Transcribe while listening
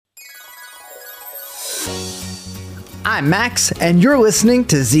I'm Max, and you're listening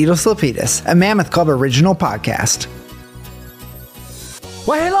to Zetus Lapidus, a Mammoth Club original podcast.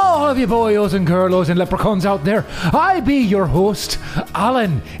 Well, hello, all of you boyos and girlos and leprechauns out there. I be your host,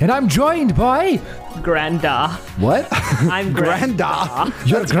 Alan, and I'm joined by... Granda. What? I'm Granda.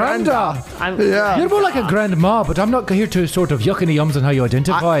 You're Granda. You're more like a grandma, but I'm not here to sort of yuck any yums on how you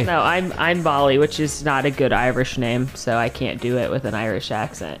identify. No, I'm Bolly, which is not a good Irish name, so I can't do it with an Irish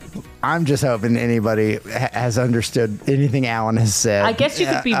accent. I'm just hoping anybody has understood anything Alan has said. I guess you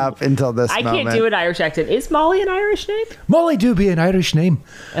could be up until this moment. I can't do an Irish accent. Is Molly an Irish name? Molly do be an Irish name.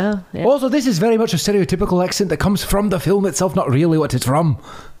 Oh, yeah. Also, this is very much a stereotypical accent that comes from the film itself, not really what it's from.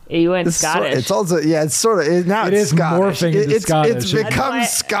 You went Scottish. It's also, it's sort of, now it it's is Scottish. morphing into Scottish. It's become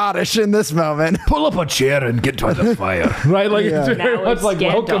Scottish in this moment. Pull up a chair and get by the fire. Right? Like, it's very much like,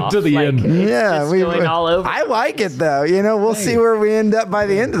 welcome to the inn. It's going all over. I like it, though. You know, we'll see where we end up by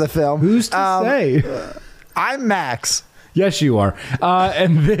the end of the film. Who's to say? I'm Max. Yes, you are.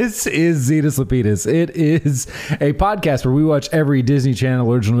 And this is Zetus Lapidus. It is a podcast where we watch every Disney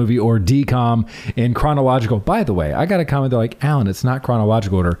Channel original movie or DCOM in chronological. By the way, I got a comment. They're like, Alan, it's not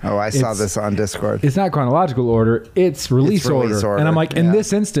chronological order. Oh, I saw this on Discord. It's not chronological order. It's release order. And I'm like, in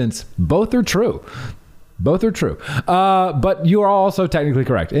this instance, both are true. Both are true. But you are also technically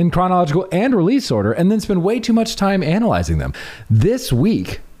correct in chronological and release order, and then spend way too much time analyzing them. This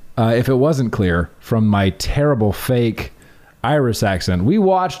week, if it wasn't clear from my terrible fake Irish accent, we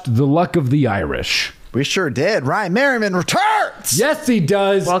watched The Luck of the Irish. We sure did. Ryan Merriman returns. Yes, he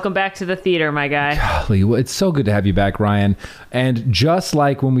does. Welcome back to the theater, my guy. Golly, it's so good to have you back, Ryan. And just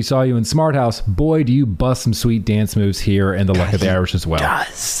like when we saw you in Smart House, boy, do you bust some sweet dance moves here in The Luck of the Irish as well.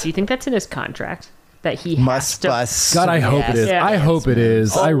 Does. Do you think that's in his contract? That he must has to bust. God, I hope it is. Yeah, I hope it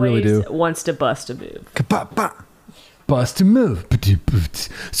is. I really do. Wants to bust a move. Bust a move.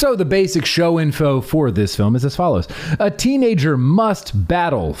 So the basic show info for this film is as follows. A teenager must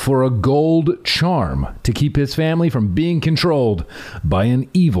battle for a gold charm to keep his family from being controlled by an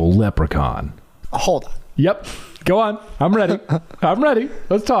evil leprechaun. Hold on. Yep. Go on. I'm ready. I'm ready.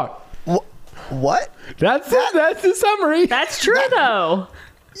 Let's talk. What? That's the summary. That's true, though.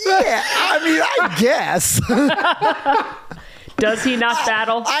 Yeah, I mean, I guess. Does he not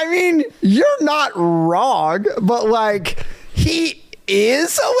battle? I mean, you're not wrong, but like, he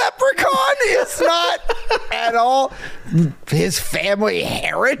is a leprechaun. It's not at all. His family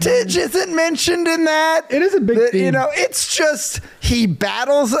heritage isn't mentioned in that. It is a big theme. You know, it's just he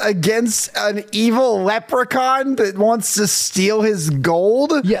battles against an evil leprechaun that wants to steal his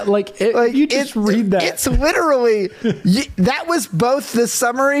gold. Yeah, you just read that. It's literally, that was both the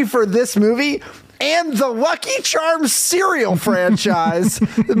summary for this movie and the Lucky Charms cereal franchise.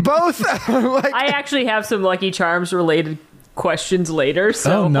 Both. I actually have some Lucky Charms related questions later.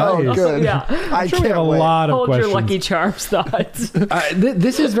 So, nice. Good. Yeah. I We have can't a wait. lot of Hold questions. your Lucky Charms thoughts.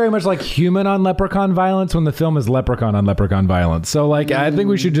 This is very much like human on leprechaun violence when the film is leprechaun on leprechaun violence. So, like, I think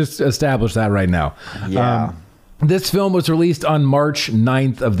we should just establish that right now. Yeah. This film was released on March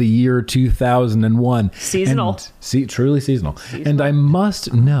 9th of the year 2001. Seasonal. Truly seasonal. And I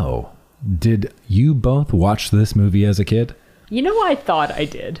must know, did you both watch this movie as a kid? You know, I thought I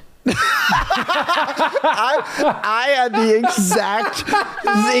did. I had the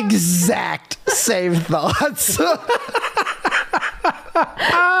exact same thoughts.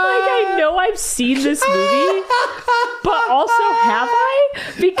 I know I've seen this movie, but also have I?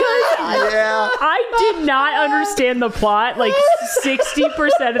 Because I did not understand the plot like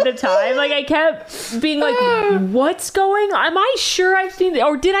 60% of the time. Like, I kept being like, what's going on? Am I sure I've seen it?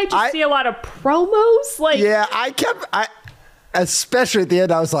 Or did I just see a lot of promos? Like, yeah, especially at the end,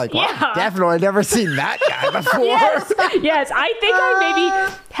 I was like, well, definitely never seen that guy before. Yes, I think I maybe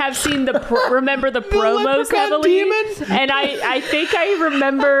have seen remember the promos heavily. And I think I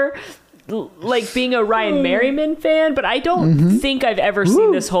remember like being a Ryan Merriman fan, but I don't think I've ever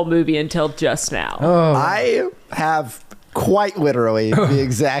seen this whole movie until just now. I have quite literally the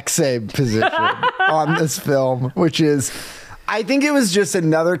exact same position on this film, which is, I think it was just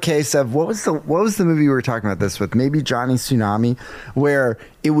another case of what was the movie we were talking about this with? Maybe Johnny Tsunami, where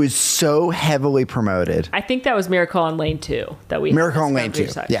it was so heavily promoted. I think that was Miracle on Lane 2 that we Miracle on Lane 2.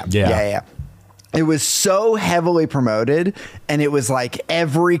 Yeah. It was so heavily promoted, and it was like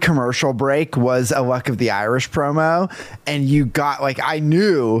every commercial break was a Luck of the Irish promo, and you got like, I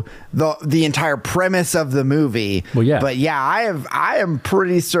knew the entire premise of the movie. Well, yeah. But yeah, I am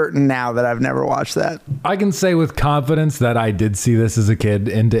pretty certain now that I've never watched that. I can say with confidence that I did see this as a kid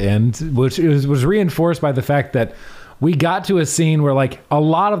end to end, which was reinforced by the fact that we got to a scene where like a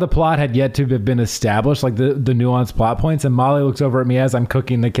lot of the plot had yet to have been established, like the nuanced plot points. And Molly looks over at me as I'm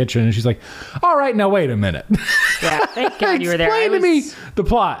cooking in the kitchen and she's like, all right, now wait a minute. Yeah, thank God you were there. Explain to me the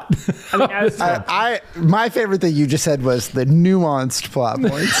plot. My favorite thing you just said was the nuanced plot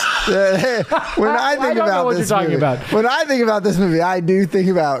points. When I think about this movie, when I think about this movie, I do think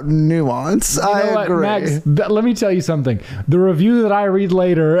about nuance. I agree. Max, let me tell you something. The review that I read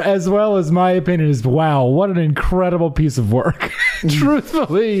later, as well as my opinion, is wow, what an incredible piece of work.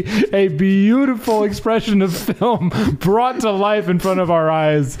 Truthfully, a beautiful expression of film brought to life in front of our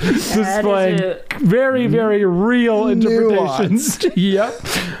eyes, displaying very, very real interpretations. Yep.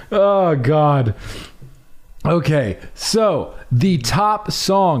 Oh, God. Okay, so the top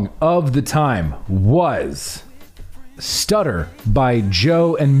song of the time was Stutter by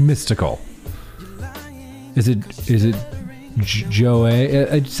Joe and Mystical. Is it Joe?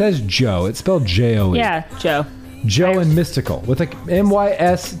 It says Joe. It's spelled J-O-E. Yeah, Joe. Joe and Mystical with like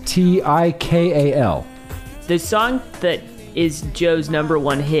Mystikal. The song that is Joe's number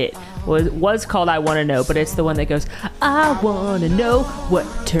one hit was called I Wanna Know, but it's the one that goes, I wanna know what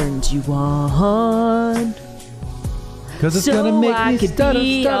turns you on. Because it's gonna make me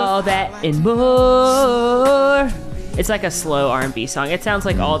stutter. All that and more. It's like a slow R&B song. It sounds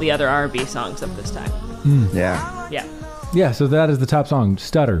like all the other R&B songs of this time. Yeah. Yeah. Yeah, so that is the top song,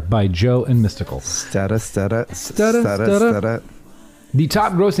 Stutter by Joe and Mystical. Stutter. The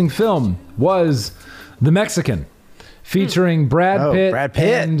top grossing film was The Mexican, featuring Brad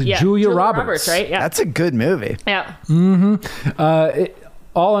Pitt and Julia Roberts. Right? Yeah. That's a good movie. Yeah.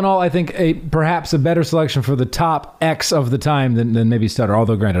 All in all, I think perhaps a better selection for the top X of the time than maybe Stutter.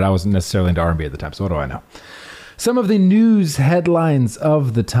 Although, granted, I wasn't necessarily into R&B at the time, so what do I know? Some of the news headlines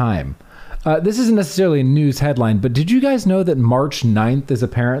of the time. This isn't necessarily a news headline, but did you guys know that March 9th is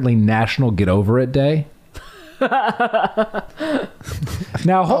apparently National Get Over It Day? Now,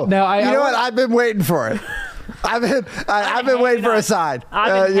 you know what? I've been waiting for it. I've been waiting for a sign.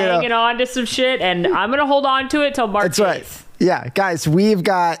 I've been hanging on to some shit, and I'm gonna hold on to it till March 8th. That's right. Yeah, guys, we've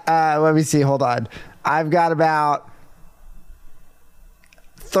got. Let me see. Hold on. I've got about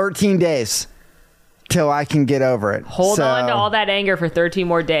 13 days till I can get over it. Hold on to all that anger for 13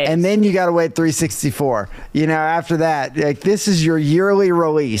 more days. And then you got to wait 364. You know, after that, like this is your yearly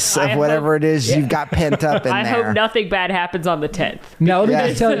release of whatever it is you've got pent up in there. I hope nothing bad happens on the 10th. Now, let me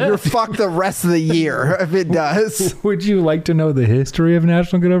just tell you, you're fucked the rest of the year if it does. Would you like to know the history of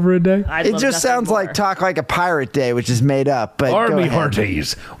National Get Over It Day? It just sounds like Talk Like a Pirate Day, which is made up. But Army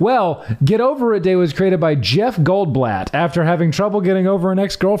Hearties. Well, Get Over It Day was created by Jeff Goldblatt after having trouble getting over an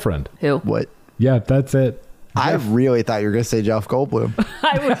ex-girlfriend. Who? What? Yeah, that's it. I really thought you were going to say Jeff Goldblum.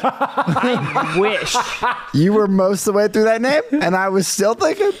 I wish. You were most of the way through that name, and I was still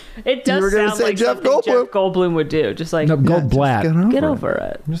thinking it does you were sound say like Jeff something Goldblum. Jeff Goldblum would do. Just like Goldblatt. Get over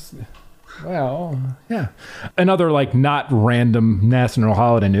it. Well, yeah. Another like not random national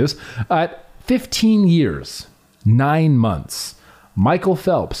holiday news. 15 years, 9 months. Michael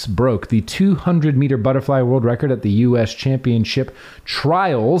Phelps broke the 200-meter butterfly world record at the U.S. Championship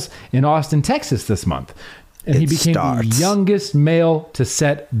Trials in Austin, Texas this month. And he became the youngest male to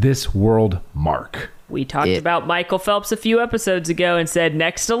set this world mark. We talked about Michael Phelps a few episodes ago and said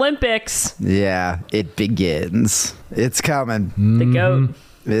next Olympics. Yeah, it begins. It's coming. The GOAT.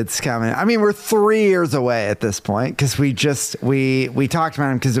 It's coming. I mean, we're 3 years away at this point because we talked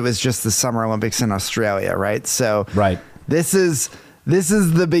about him because it was just the Summer Olympics in Australia, right? So this is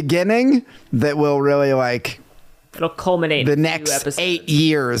the beginning that will really like. It'll culminate. The next 8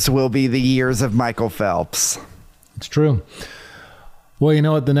 years will be the years of Michael Phelps. It's true. Well, you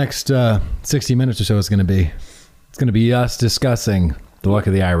know what the next 60 minutes or so is going to be? It's going to be us discussing the luck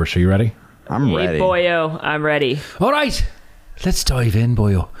of the Irish. Are you ready? I'm ready. Hey, boyo, I'm ready. All right. Let's dive in,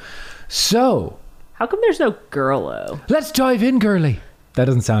 boyo. So. How come there's no girlo? Let's dive in, girly. That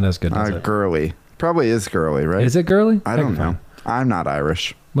doesn't sound as good, does it? Girly. Probably is girly, right? Is it girly? I don't know. I'm not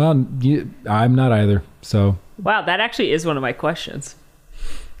Irish. Well, I'm not either, so. Wow, that actually is one of my questions.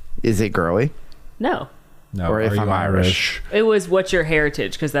 Is it girly? No. Or if I'm Irish. It was what's your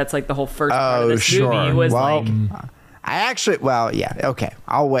heritage? Because that's like the whole first part of this movie. It was I actually, yeah, okay.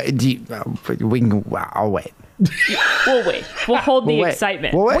 I'll wait. I'll wait. We'll wait. We'll hold the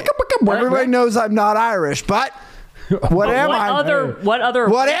excitement. We'll wait. Everybody knows I'm not Irish, but what am I? What other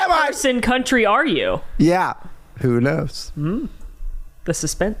person country are you? Yeah. Who knows? The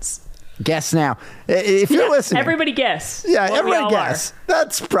suspense. Guess now. If you're listening. Everybody guess. Yeah, everybody guess.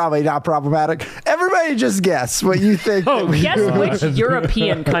 That's probably not problematic. Everybody just guess what you think. Guess which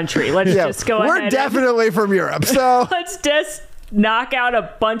European country. Let's just go ahead. We're definitely from Europe, so. Let's just knock out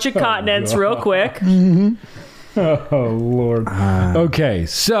a bunch of continents real quick. Oh, Lord. Okay,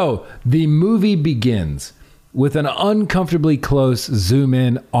 so the movie begins with an uncomfortably close zoom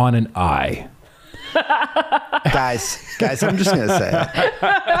in on an eye. Guys, I'm just going to say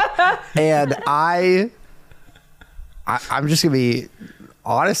it. And I'm just going to be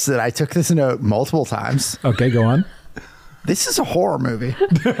honest that I took this note multiple times. Okay, go on. This is a horror movie.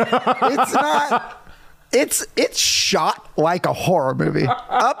 It's not. It's shot like a horror movie.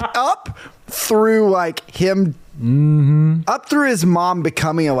 Up through like him, up through his mom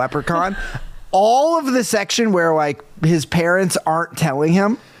becoming a leprechaun. All of the section where like his parents aren't telling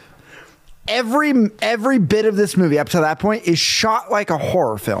him. Every bit of this movie up to that point is shot like a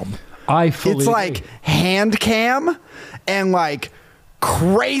horror film. It's like hand cam and like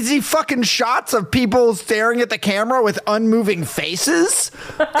crazy fucking shots of people staring at the camera with unmoving faces.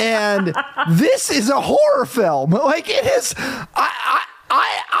 And this is a horror film. Like it is.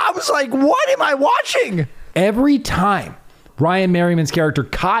 I was like, what am I watching? Every time Ryan Merriman's character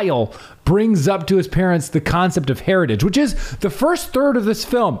Kyle brings up to his parents the concept of heritage, which is the first third of this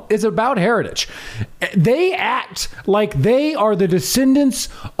film is about heritage. They act like they are the descendants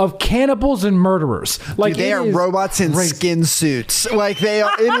of cannibals and murderers. Like they are robots in skin suits. Like they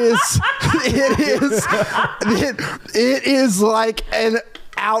are. It is like an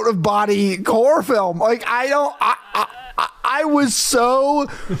out of body horror film. Like I was so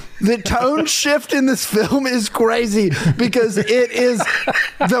the tone shift in this film is crazy because it is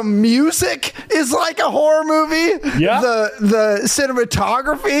the music is like a horror movie. Yeah. The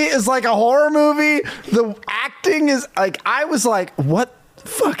cinematography is like a horror movie. The acting is like I was like, what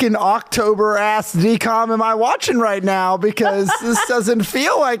fucking October ass decom am I watching right now? Because this doesn't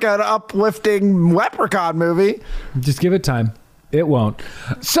feel like an uplifting leprechaun movie. Just give it time. It won't.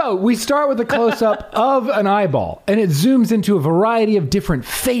 So we start with a close-up of an eyeball, and it zooms into a variety of different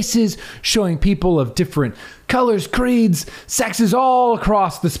faces, showing people of different colors, creeds, sexes, all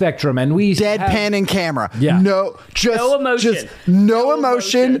across the spectrum. And we deadpanning camera. Yeah. No emotion. Just no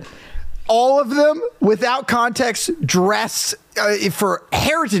emotion. All of them without context, dressed for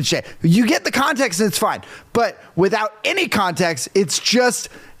heritage day. You get the context and it's fine. But without any context, it's just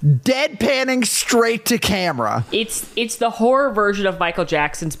deadpanning straight to camera. It's the horror version of Michael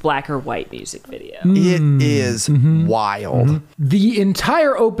Jackson's Black or White music video. It is wild. The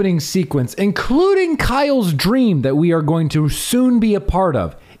entire opening sequence, including Kyle's dream that we are going to soon be a part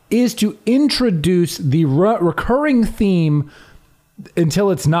of, is to introduce the recurring theme until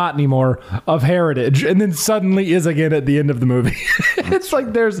it's not anymore of heritage, and then suddenly is again at the end of the movie. It's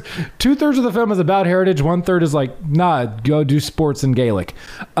like there's 2/3 of the film is about heritage, 1/3 is like, nah, go do sports and Gaelic.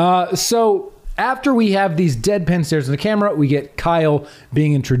 So after we have these deadpan stares in the camera, we get Kyle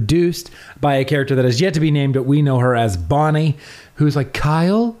being introduced by a character that has yet to be named, but we know her as Bonnie, who's like,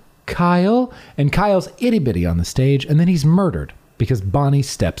 Kyle, and Kyle's itty bitty on the stage, and then he's murdered because Bonnie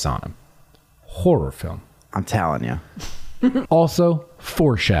steps on him. Horror film. I'm telling you. Also,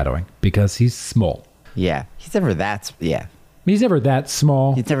 foreshadowing because he's small. Yeah, he's never that. Yeah, he's never that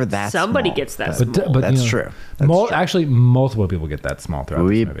small. He's never that. Somebody small, gets that. Small. But that's true. That's true. Actually, multiple people get that small throughout. Would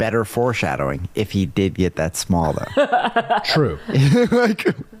be better foreshadowing if he did get that small, though. True.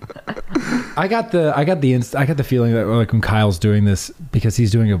 I got the feeling that like when Kyle's doing this because he's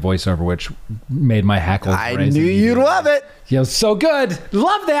doing a voiceover, which made my hackles. I knew you'd love it. Yeah, it was so good.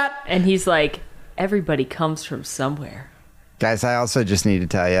 Love that. And he's like, everybody comes from somewhere. Guys, I also just need to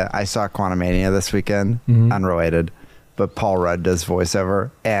tell you, I saw Quantumania this weekend, unrelated, but Paul Rudd does voiceover,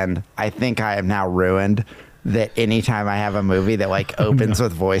 and I think I am now ruined that anytime I have a movie that like opens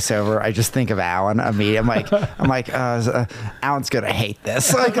with voiceover, I just think of Alan immediately. I'm like, Alan's gonna hate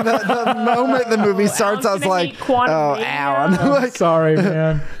this. Like the moment the movie starts, I was like, oh, Alan. Like, sorry,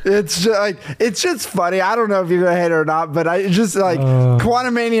 man. It's just funny. I don't know if you're gonna hate it or not, but I just like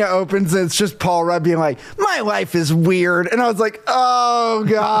Quantumania opens and it's just Paul Rudd being like, my life is weird, and I was like, oh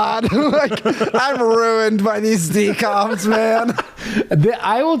god, like I'm ruined by these decoms, man.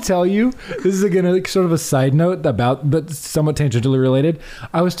 I will tell you, this is gonna sort of a side note but somewhat tangentially related.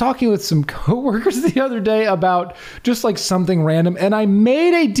 I was talking with some coworkers the other day about just like something random, and I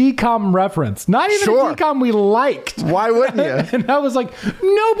made a decom reference. Not even a decom we liked. Why wouldn't you? And I was like,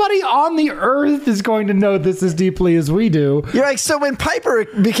 nobody on the earth is going to know this as deeply as we do. You're like, so when Piper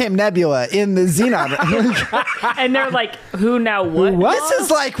became Nebula in the Xenon, and they're like, who now what? This is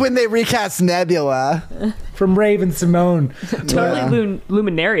like when they recast Nebula from Raven Simone. Totally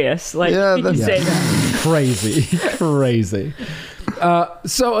luminarious. Like, you can say that. Crazy.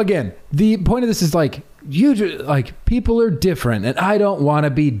 So again, the point of this is like, people are different, and I don't want to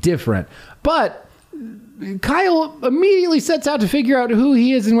be different. But Kyle immediately sets out to figure out who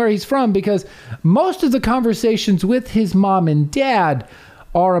he is and where he's from, because most of the conversations with his mom and dad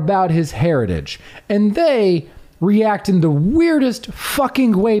are about his heritage. And they react in the weirdest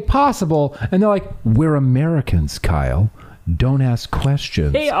fucking way possible. And they're like, we're Americans, Kyle. Don't ask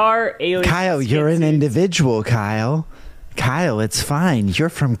questions. They are aliens. Kyle, you're an individual, Kyle. Kyle, it's fine. You're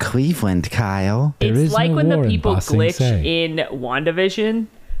from Cleveland, Kyle. It's like when the people glitch in WandaVision.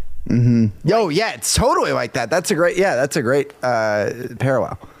 Yo, yeah, it's totally like that. That's a great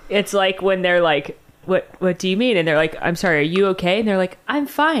parallel. It's like when they're like, what do you mean? And they're like, I'm sorry, are you okay? And they're like, I'm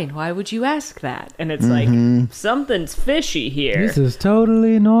fine. Why would you ask that? And it's like, something's fishy here. This is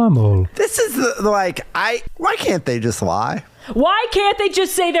totally normal. This is why can't they just lie? Why can't they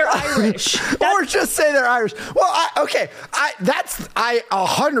just say they're Irish? Or just say they're Irish? Well, I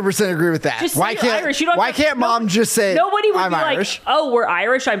 100% agree with that. Just say you're Irish. You don't why can't mom just say nobody would I'm be Irish? like, oh, we're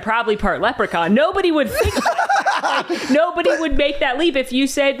Irish. I'm probably part leprechaun. Nobody would think that. Nobody would make that leap if you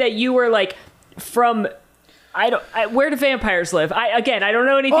said that you were like from. Where do vampires live? I don't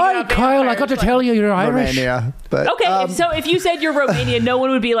know anything about vampires. Kyle, I got to tell you, you're Irish. Romania, but, okay, so if you said you're Romanian, no one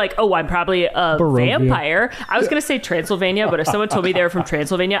would be like, oh, I'm probably a vampire. I was going to say Transylvania, but if someone told me they were from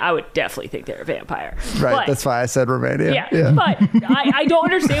Transylvania, I would definitely think they're a vampire. Right, but, that's why I said Romania. Yeah. But I don't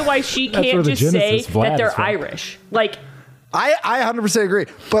understand why she can't just say that they're Irish. Like, I 100% agree.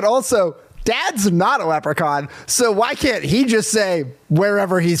 But also, Dad's not a leprechaun, so why can't he just say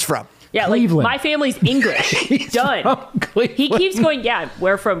wherever he's from? Yeah, Cleveland. like my family's English. Done. He keeps going, yeah,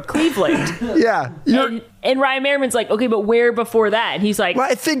 we're from Cleveland. Yeah. And Ryan Merriman's like, okay, but where before that? And he's like,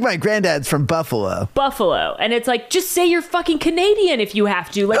 well, I think my granddad's from Buffalo. And it's like, just say you're fucking Canadian if you have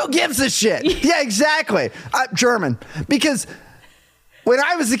to. Like, who gives a shit? Yeah, exactly. German. Because when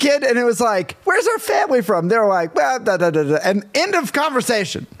I was a kid and it was like, where's our family from? They were like, well, da, da, da, da. And end of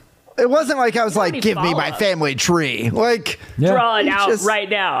conversation. It wasn't like I was like, give me my family tree. Like, draw it out right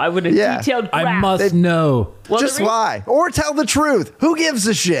now. I would have detailed graph. I must know. Well, just lie or tell the truth. Who gives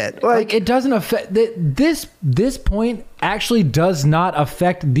a shit? Like it doesn't affect this point actually does not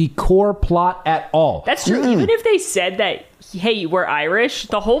affect the core plot at all. That's true. Even if they said that, hey, we're Irish,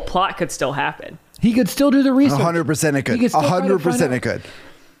 the whole plot could still happen. He could still do the research. 100% it could. 100% it could.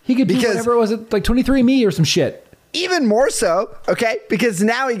 He could do whatever it was, like 23andMe or some shit. Even more so, okay? Because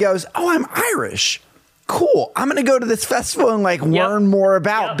now he goes, oh, I'm Irish. Cool. I'm going to go to this festival and learn more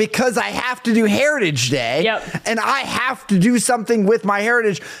about because I have to do Heritage Day. And I have to do something with my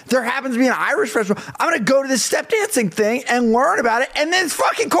heritage. There happens to be an Irish festival. I'm going to go to this step dancing thing and learn about it. And then his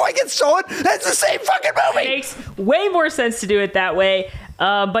fucking coin gets stolen. That's the same fucking movie. It makes way more sense to do it that way.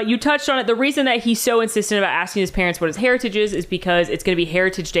 But you touched on it. The reason that he's so insistent about asking his parents what his heritage is because it's going to be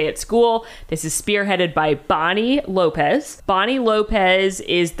Heritage Day at school. This is spearheaded by Bonnie Lopez. Bonnie Lopez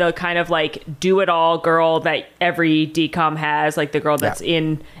is the kind of do-it-all girl that every DCOM has, like the girl that's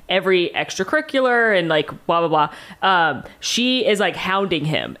in every extracurricular and blah, blah, blah. She is hounding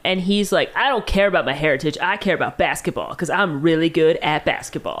him. And he's like, I don't care about my heritage. I care about basketball because I'm really good at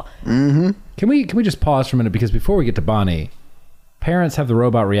basketball. Mm-hmm. Can we just pause for a minute? Because before we get to Bonnie, parents have the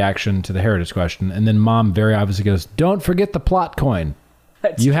robot reaction to the heritage question, and then mom very obviously goes, don't forget the plot coin.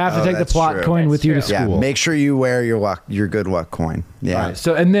 You have to take the plot coin with you to school. Yeah, make sure you wear your good luck coin. Yeah. Right.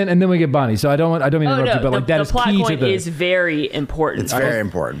 So and then we get Bonnie. So I don't mean to interrupt you, but that is key to the plot coin is very important. It's very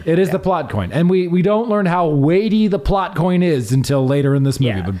important. It is the plot coin, and we don't learn how weighty the plot coin is until later in this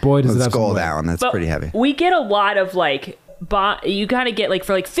movie. Yeah. But boy, does it have some down. That's pretty heavy. We get a lot of you kind of get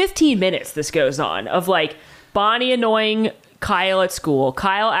for 15 minutes. This goes on of Bonnie annoying Kyle at school,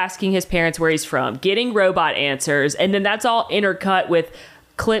 Kyle asking his parents where he's from, getting robot answers, and then that's all intercut with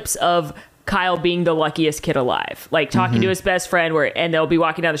clips of Kyle being the luckiest kid alive, talking to his best friend and they'll be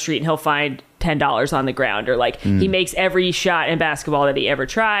walking down the street and he'll find $10 on the ground, or he makes every shot in basketball that he ever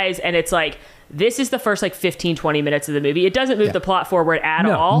tries, and it's this is the first 15-20 minutes of the movie. It doesn't move the plot forward at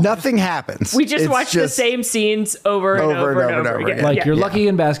all. Nothing happens. We just watch the same scenes over and over again. You're lucky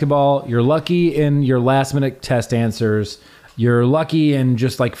in basketball, you're lucky in your last minute test answers, you're lucky in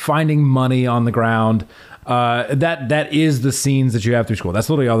just finding money on the ground. That is the scenes that you have through school. That's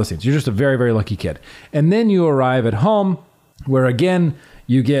literally all the scenes. You're just a very, very lucky kid. And then you arrive at home where, again,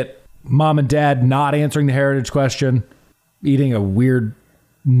 you get mom and dad not answering the heritage question, eating a weird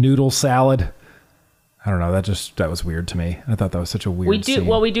noodle salad. I don't know. That was weird to me. I thought that was such a weird scene.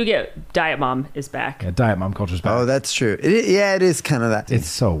 Well, we do get Diet Mom is back. Yeah, Diet Mom culture's back. Oh, that's true. It is kind of that. It's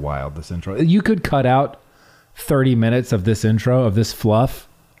so wild, this intro. You could cut out 30 minutes of this intro, of this fluff,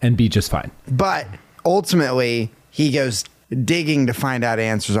 and be just fine. But ultimately, he goes digging to find out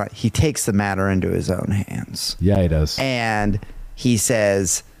answers. He takes the matter into his own hands. Yeah, he does. And he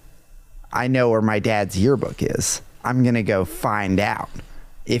says, I know where my dad's yearbook is. I'm going to go find out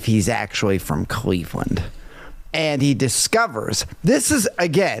if he's actually from Cleveland. And he discovers, this is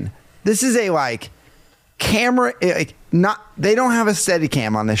a like camera, like not, they don't have a steady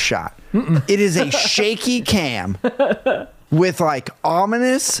cam on this shot. It is a shaky cam with like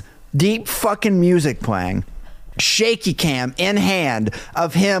ominous, deep fucking music playing. Shaky cam in hand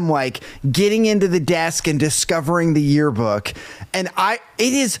of him like getting into the desk and discovering the yearbook. And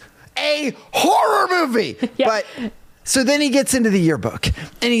it is a horror movie. Yeah. But so then he gets into the yearbook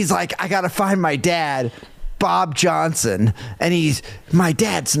and he's like, I gotta find my dad, Bob Johnson. And my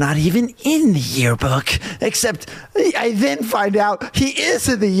dad's not even in the yearbook, except I then find out he is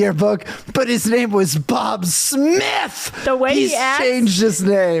in the yearbook, but his name was Bob Smith. The way he's changed his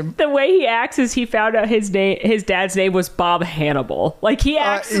name. The way he acts is he found out his dad's name was Bob Hannibal. Like he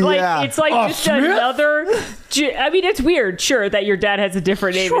acts like it's like just Smith? Another. I mean, it's weird, sure, that your dad has a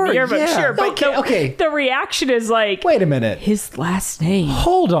different name in the yearbook, sure, but the reaction is like, wait a minute, his last name.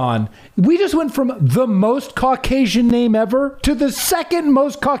 Hold on, we just went from the most Caucasian name ever to the second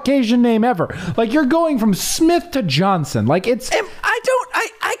most Caucasian name ever. Like you're going from Smith to Johnson. Like it's. And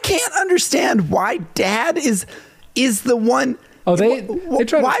I can't understand why Dad is the one. Oh, they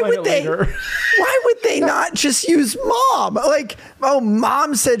try to find it later. Why would they not just use Mom? Like,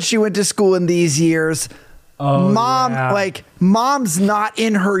 Mom said she went to school in these years. Oh, Mom's not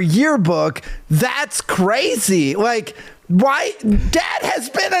in her yearbook. That's crazy. Like, why? Dad has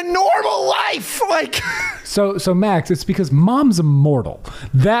been a normal life. Like, so Max, it's because Mom's immortal.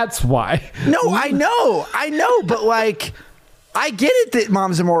 That's why. No, I know, but like, I get it that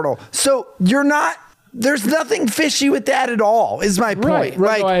Mom's immortal. So you're not. There's nothing fishy with that at all, is my point. Right,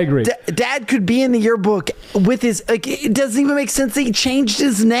 like, no, I agree. Dad could be in the yearbook with his, like, it doesn't even make sense that he changed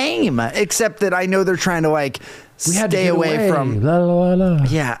his name, except that I know they're trying to, like, stay away from. Blah, blah, blah.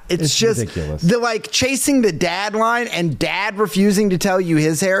 Yeah, it's just ridiculous. The, like, chasing the dad line and Dad refusing to tell you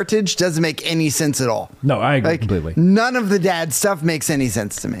his heritage doesn't make any sense at all. No, I agree completely. None of the dad stuff makes any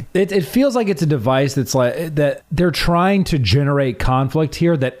sense to me. It feels like it's a device that's like that they're trying to generate conflict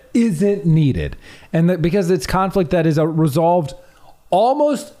here that isn't needed. And because it's conflict that is resolved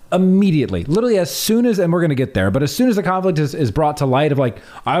almost immediately, literally as soon as, and we're going to get there, but as soon as the conflict is brought to light of like,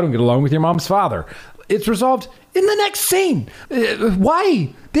 I don't get along with your mom's father, it's resolved in the next scene.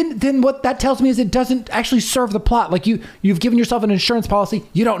 Why? Then what that tells me is it doesn't actually serve the plot. Like you've given yourself an insurance policy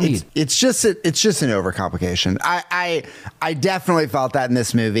you don't need. It's just an overcomplication. I definitely felt that in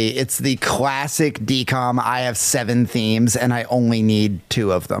this movie. It's the classic DCOM. I have 7 themes and I only need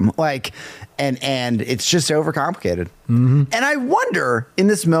 2 of them. Like, and it's just overcomplicated. Mm-hmm. And I wonder in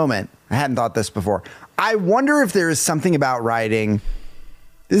this moment, I hadn't thought this before. I wonder if there is something about writing.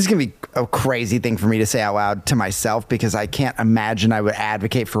 This is going to be a crazy thing for me to say out loud to myself because I can't imagine I would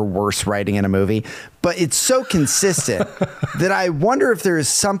advocate for worse writing in a movie. But it's so consistent that I wonder if there is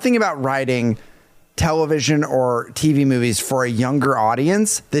something about writing television or TV movies for a younger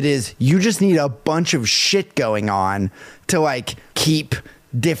audience that is, you just need a bunch of shit going on to like keep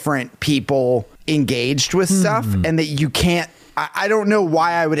different people engaged with stuff, and that you can't. I don't know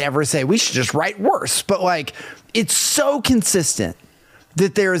why I would ever say we should just write worse, but like it's so consistent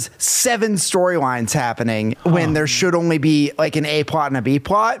that there's 7 storylines happening when there should only be like an A plot and a B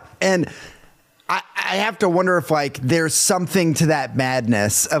plot. And I have to wonder if like there's something to that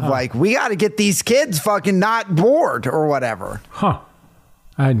madness of like, we got to get these kids fucking not bored or whatever. I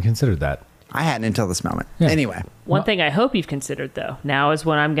hadn't considered that. I hadn't until this moment. Yeah. Anyway. One thing I hope you've considered though, now is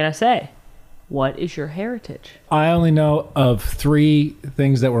what I'm going to say. What is your heritage? I only know of 3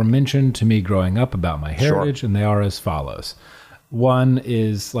 things that were mentioned to me growing up about my heritage, and they are as follows. One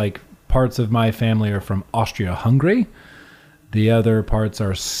is like parts of my family are from Austria-Hungary. The other parts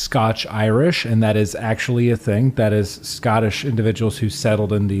are Scotch-Irish, and that is actually a thing. That is Scottish individuals who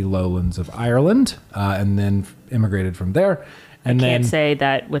settled in the lowlands of Ireland and then immigrated from there. And I can't say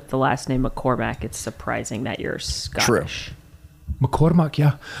that with the last name McCormack. It's surprising that you're Scottish. True. McCormack,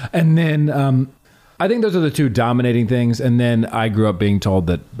 yeah. And then I think those are the 2 dominating things. And then I grew up being told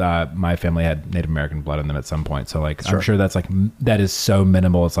that my family had Native American blood in them at some point. So like, I'm sure that's like, that is so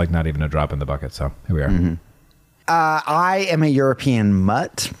minimal. It's like not even a drop in the bucket. So here we are. Mm-hmm. I am a European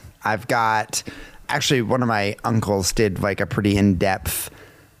mutt. I've got, actually one of my uncles did like a pretty in-depth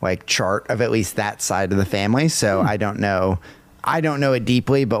like chart of at least that side of the family. So I don't know it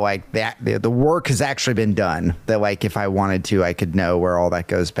deeply, but like that, the work has actually been done that like, if I wanted to, I could know where all that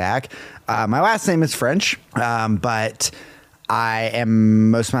goes back. My last name is French, but I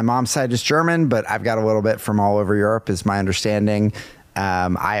am, most of my mom's side is German, but I've got a little bit from all over Europe is my understanding.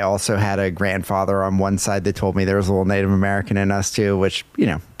 I also had a grandfather on one side that told me there was a little Native American in us too, which,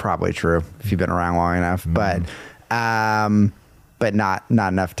 probably true if you've been around long enough, but not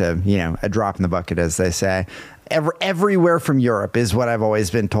enough to, a drop in the bucket, as they say. Everywhere from Europe is what I've always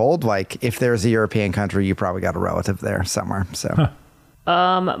been told. Like, if there's a European country, you probably got a relative there somewhere. So,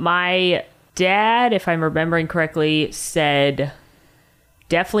 my dad, if I'm remembering correctly, said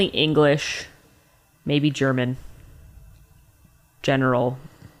definitely English, maybe German, general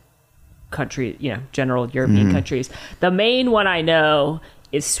country, general European countries. The main one I know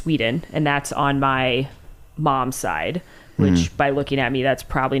is Sweden, and that's on my mom's side, which by looking at me, that's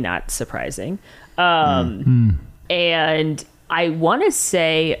probably not surprising. And I want to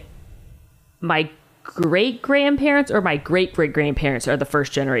say my great-grandparents or my great-great-grandparents are the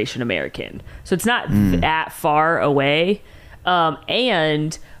first generation American. So it's not that far away.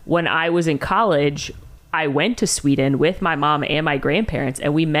 And when I was in college, I went to Sweden with my mom and my grandparents,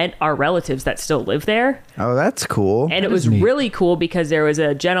 and we met our relatives that still live there. Oh, that's cool. And it was really cool because there was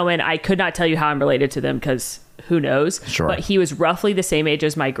a gentleman, I could not tell you how I'm related to them because who knows? Sure. But he was roughly the same age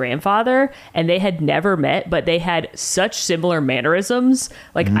as my grandfather, and they had never met, but they had such similar mannerisms.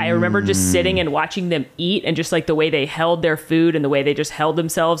 Like, I remember just sitting and watching them eat, and just like the way they held their food and the way they just held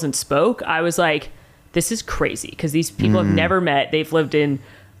themselves and spoke. I was like, this is crazy because these people have never met. They've lived in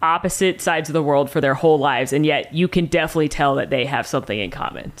opposite sides of the world for their whole lives, and yet you can definitely tell that they have something in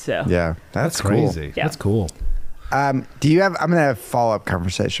common. So yeah, that's crazy. Cool. Yeah. That's cool. Do you have? I'm going to have a follow-up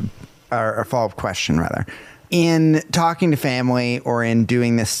conversation or a follow-up question rather. In talking to family or in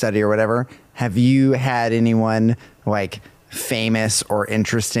doing this study or whatever, have you had anyone like famous or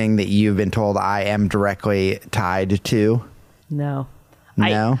interesting that you've been told I am directly tied to? No.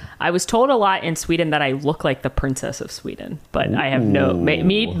 No? I was told a lot in Sweden that I look like the princess of Sweden, but I have no.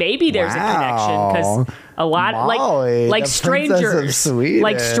 Maybe there's a connection because a lot Molly, like the strangers, Sweden.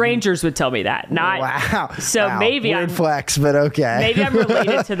 like strangers would tell me that. Not so. Maybe weird flex, but okay. Maybe I'm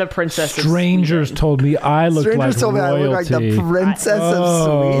related to the princess. Strangers of Sweden. told me I looked strangers like told me royalty. I look like the princess of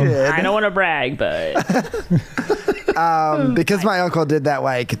Sweden. I don't want to brag, but because my uncle did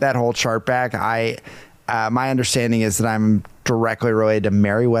that whole chart back. My understanding is that I'm directly related to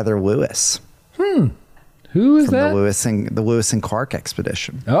Meriwether Lewis. Who is from that? The Lewis and Clark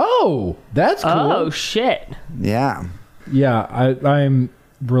expedition. Oh, that's cool. Oh shit. Yeah. Yeah, I'm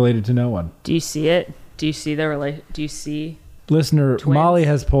related to no one. Do you see it? Do you see the Do you see? Listener, twins? Molly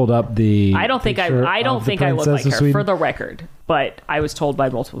has pulled up the. I don't think I look like her, Sweden. for the record, but I was told by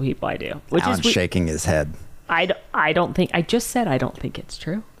multiple people I do. Which Alan's is shaking his head. I don't think. I just said I don't think it's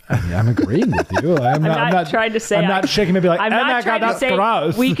true. I'm agreeing with you. I'm not trying to say. I'm not shaking to be like, I'm not trying to say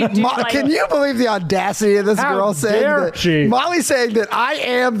gross. we could do. Can you believe the audacity of this girl saying that? Molly saying that I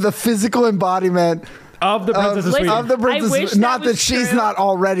am the physical embodiment of the princess of Sweden. Of the princess. Not that she's not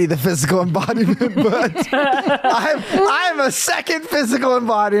already the physical embodiment, but I'm a second physical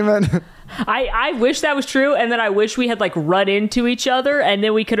embodiment. I wish that was true, and then I wish we had run into each other, and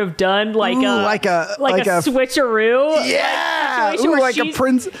then we could have done a switcheroo. Yeah, like a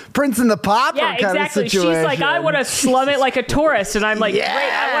prince in the pauper yeah, kind exactly. of situation. She's like, I want to slum it like a tourist, and I'm like, yeah.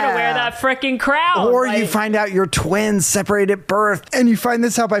 great, I want to wear that freaking crown. Or you find out you're twins separated at birth, and you find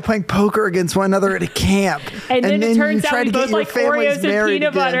this out by playing poker against one another at a camp, and then it turns out we both like Oreos and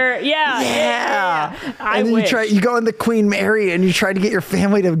peanut butter. Yeah. And then you go in the Queen Mary, and you try to get your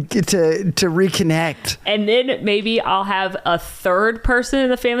family to reconnect. And then maybe I'll have a third person in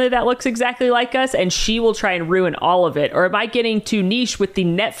the family that looks exactly like us, and she will try and ruin all of it. Or am I getting too niche with the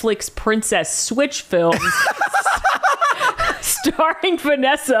Netflix Princess Switch films starring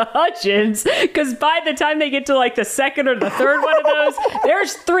Vanessa Hudgens? Because by the time they get to the second or the third one of those,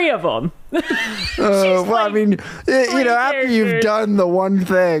 there's three of them. Well, I mean, after you've done the one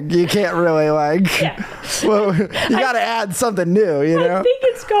thing, you can't really well, you got to add something new, I think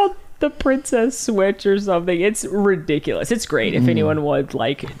it's called the Princess Switch or something. It's ridiculous. It's great if anyone would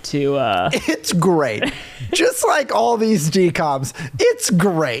like to. It's great. Just like all these DCOMs, it's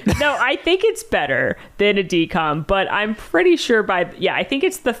great. No, I think it's better than a DCOM, but I'm pretty sure I think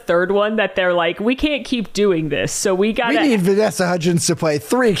it's the third one that they're like, we can't keep doing this, so we need Vanessa Hudgens to play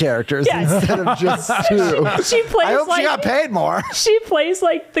 3 characters instead of just 2. She plays. I hope she got paid more. She plays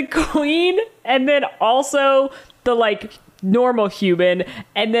the queen, and then also the normal human,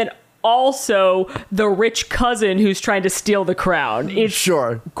 and then also the rich cousin who's trying to steal the crown. It's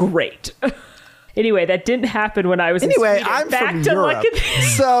great. Anyway, that didn't happen when I was in Sweden. I'm back from to Europe, look at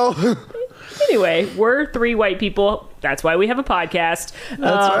this. So anyway, we're 3 white people. That's why we have a podcast. That's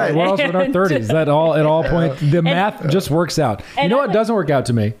right. We're also in our 30s. That all. It all points. The math just works out. You know what doesn't work out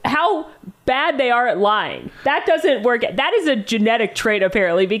to me? How bad they are at lying. That doesn't work. That is a genetic trait,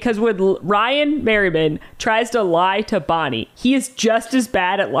 apparently, because when Ryan Merriman tries to lie to Bonnie, he is just as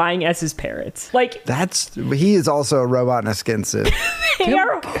bad at lying as his parents. Like, he is also a robot in a skin suit. They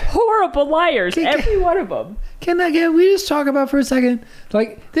are horrible liars, every one of them. Can we just talk about for a second?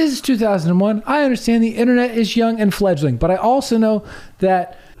 Like, this is 2001. I understand the internet is young and fledgling, but I also know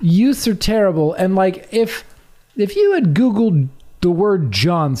that youths are terrible. And like, if you had Googled the word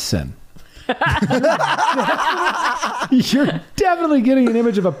Johnson, you're definitely getting an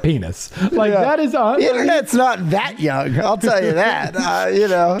image of a penis. Like, that is the internet's not that young. I'll tell you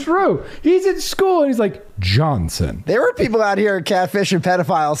that. True. He's in school and he's like, Johnson. There were people out here catfishing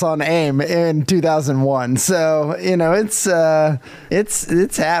pedophiles on AIM in 2001. So, it's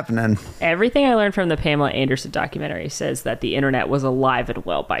happening. Everything I learned from the Pamela Anderson documentary says that the internet was alive and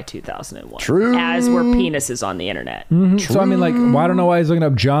well by 2001. True. As were penises on the internet. Mm-hmm. So, I mean, like, I don't know why he's looking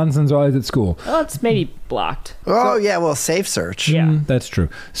up Johnson's while he's at school. Well, it's maybe blocked. Oh, yeah. Well, safe search. Yeah. That's true.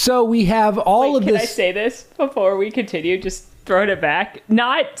 So we have all of this. Can I say this before we continue? Just throwing it back.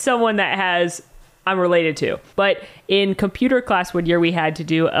 Not someone that I'm related to, but in computer class one year we had to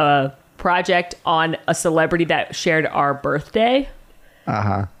do a project on a celebrity that shared our birthday.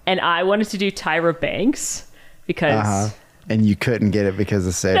 And I wanted to do Tyra Banks because... And you couldn't get it because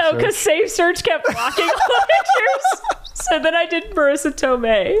of Safe Search? No, because Safe Search kept blocking all the pictures. So then I did Marissa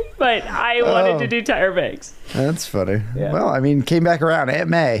Tomei, but I wanted to do Tyra Banks. That's funny. Yeah. Well, I mean, came back around. Aunt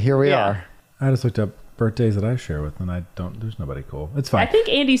May, here we are. I just looked up birthdays that I share with, and there's nobody cool. It's fine. I think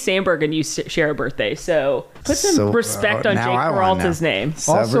Andy Samberg and you share a birthday, so put some respect on Jake Peralta's name.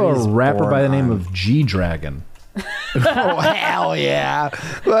 Also a rapper by the name of G-Dragon. Oh, hell yeah.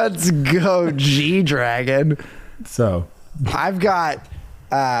 Let's go, G-Dragon. So... I've got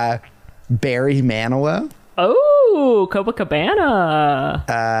Barry Manilow. Oh, Copacabana.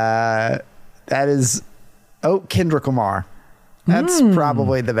 That is... Kendrick Lamar. That's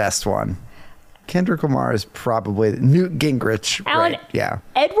probably the best one. Kendrick Lamar is probably Newt Gingrich. Alan, right? Yeah.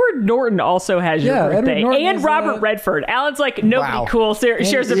 Edward Norton also has your birthday. And Robert Redford. Alan's like, nobody cool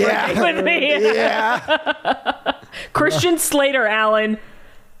shares a birthday with me. Yeah. Christian Slater, Alan.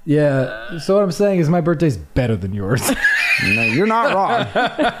 Yeah. So what I'm saying is my birthday's better than yours. No, you're not wrong.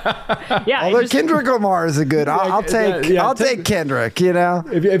 Yeah. Although Kendrick Lamar is a good. I'll take Kendrick.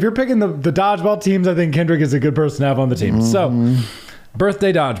 If you're picking the dodgeball teams, I think Kendrick is a good person to have on the team. So,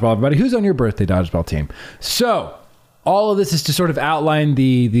 birthday dodgeball, everybody. Who's on your birthday dodgeball team? So, all of this is to sort of outline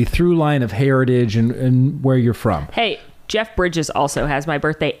the through line of heritage and where you're from. Hey. Jeff Bridges also has my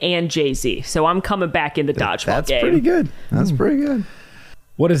birthday and Jay-Z, so I'm coming back in the dodgeball game. That's pretty good. That's pretty good.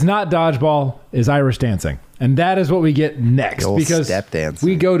 What is not dodgeball is Irish dancing. And that is what we get next. Because step dancing.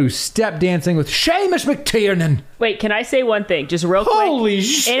 We go to step dancing with Seamus McTiernan. Wait, can I say one thing? Just real quick. Holy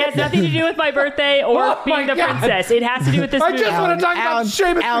shit. It has nothing to do with my birthday or being the princess. It has to do with this movie. I just want to talk about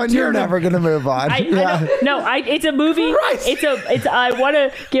Seamus McTiernan. Alan, you're never going to move on. It's a movie. Christ. I want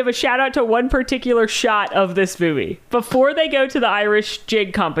to give a shout out to one particular shot of this movie. Before they go to the Irish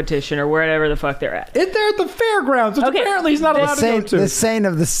jig competition or wherever the fuck they're at. They're at the fairgrounds, which apparently he's not allowed to go to. The Saint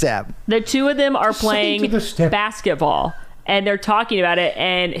of the Step. The two of them are playing basketball. And they're talking about it,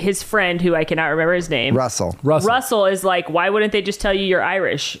 and his friend, who I cannot remember his name, Russell is like, why wouldn't they just tell you you're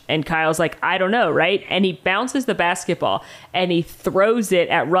Irish? And Kyle's like, I don't know, right? And he bounces the basketball, and he throws it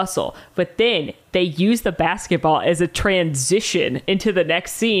at Russell. But then they use the basketball as a transition into the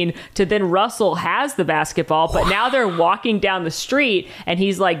next scene to then Russell has the basketball, but now they're walking down the street, and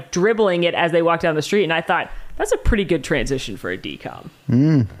he's like dribbling it as they walk down the street. And I thought, that's a pretty good transition for a DCOM.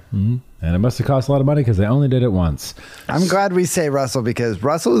 Mm-hmm. And it must have cost a lot of money because they only did it once. I'm glad we say Russell because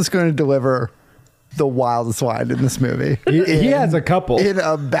Russell is going to deliver the wildest line in this movie. He has a couple. In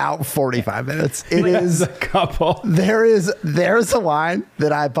about 45 minutes. It is a couple. There's a line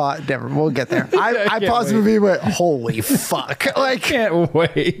that I bought. We'll get there. I paused the movie and went, holy fuck. I can't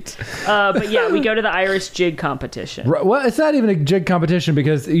wait. But yeah, we go to the Irish jig competition. Well, it's not even a jig competition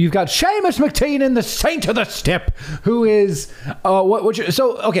because you've got Seamus McTiernan, the Saint of the Step, who is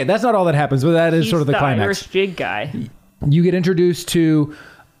okay, that's not all that happens, but that is sort of the climax. Irish jig guy. You get introduced to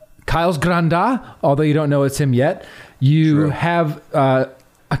Kyle's Granda, although you don't know it's him yet. You have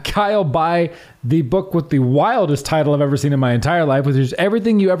Kyle buy the book with the wildest title I've ever seen in my entire life, which is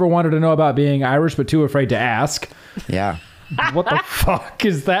Everything You Ever Wanted to Know About Being Irish But Too Afraid to Ask. Yeah. What the fuck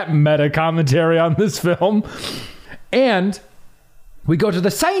is that meta commentary on this film? And we go to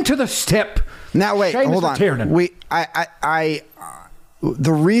the Saint of the Step. Now wait, Seamus hold on. McTiernan.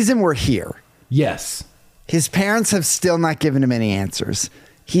 The reason we're here. Yes. His parents have still not given him any answers.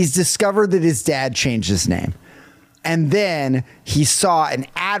 He's discovered that his dad changed his name. And then he saw an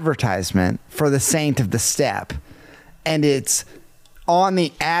advertisement for the Saint of the Step. And it's on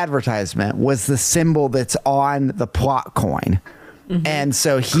the advertisement was the symbol that's on the plot coin. Mm-hmm. And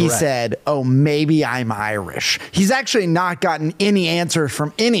so he said, oh, maybe I'm Irish. He's actually not gotten any answers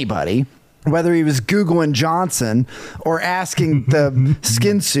from anybody, whether he was Googling Johnson or asking the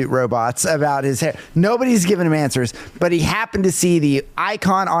skin suit robots about his hair. Nobody's given him answers, but he happened to see the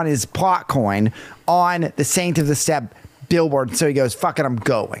icon on his plot coin on the Saint of the Step billboard. So he goes, fuck it, I'm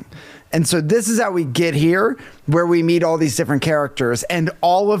going. And so this is how we get here, where we meet all these different characters, and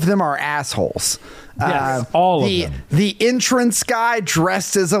all of them are assholes. Yes, all of them. The entrance guy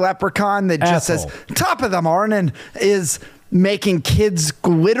dressed as a leprechaun that just says, top of the morning, is making kids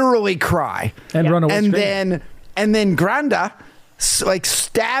literally cry. And run away. And then Granda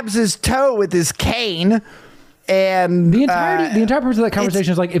stabs his toe with his cane. And the entire purpose of that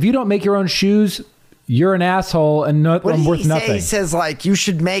conversation is like, if you don't make your own shoes, you're an asshole and worth nothing. He says, like, you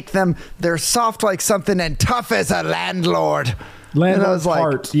should make them, they're soft like something and tough as a landlord. Landlord's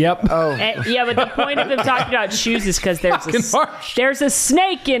heart. Yep. Oh. Yeah, but the point of him talking about shoes is because there's a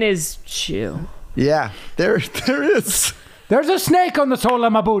snake in his shoe. Yeah, there is. There's a snake on the sole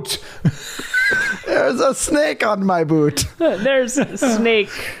of my boot. There's a snake on my boot. There's a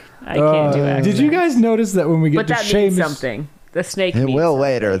snake. I can't do it. Did you guys notice that when we get to that Seamus, means something? The snake. It will something.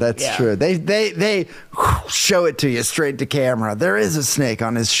 later. That's true. They show it to you straight to camera. There is a snake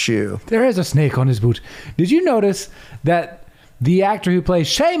on his shoe. There is a snake on his boot. Did you notice that the actor who plays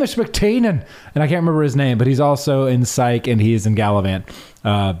Seamus McTeenan, and I can't remember his name, but he's also in Psych and he's in Gallivant.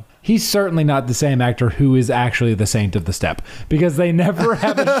 He's certainly not the same actor who is actually the Saint of the Step, because they never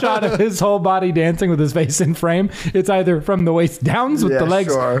have a shot of his whole body dancing with his face in frame. It's either from the waist downs with the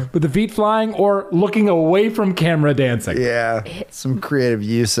legs, with the feet flying, or looking away from camera dancing. Yeah, some creative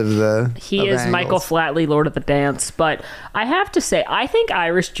use of the. He is angles. Michael Flatley, Lord of the Dance, but I have to say, I think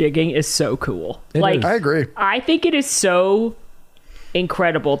Irish jigging is so cool. I agree. I think it is so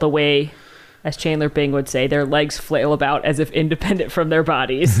incredible the way, as Chandler Bing would say, their legs flail about as if independent from their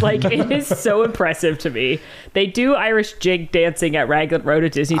bodies. Like, it is so impressive to me. They do Irish jig dancing at Raglan Road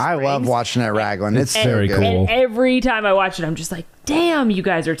at Disney Springs. I love watching it at Raglan. It's very good. cool. And every time I watch it, I'm just like, damn, you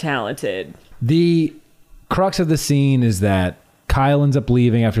guys are talented. The crux of the scene is that Kyle ends up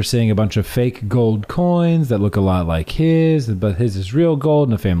leaving after seeing a bunch of fake gold coins that look a lot like his, but his is real gold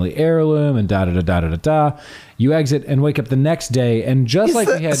and a family heirloom and da-da-da-da-da-da. You exit and wake up the next day, and just we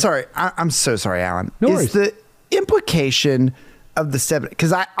had... Sorry, I'm so sorry, Alan. No worries. Is the implication of the step...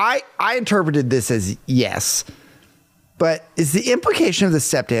 Because I interpreted this as yes, but is the implication of the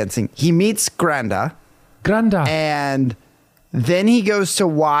step dancing, he meets Granda, and then he goes to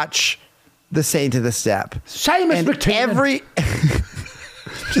watch the Saint of the Step. Seamus McTeenan.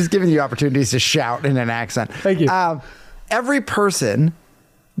 Just giving you opportunities to shout in an accent. Thank you. Every person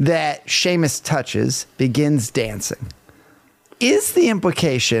that Seamus touches begins dancing. Is the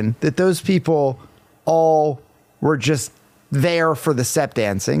implication that those people all were just there for the step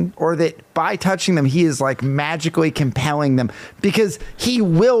dancing, or that by touching them he is like magically compelling them? Because he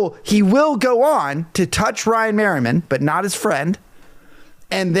will go on to touch Ryan Merriman, but not his friend.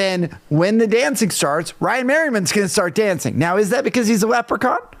 And then when the dancing starts, Ryan Merriman's going to start dancing. Now, is that because he's a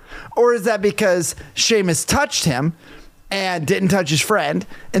leprechaun? Or is that because Seamus touched him and didn't touch his friend?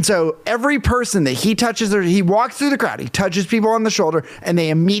 And so every person that he touches, or he walks through the crowd, he touches people on the shoulder, and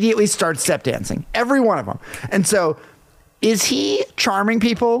they immediately start step dancing. Every one of them. And so is he charming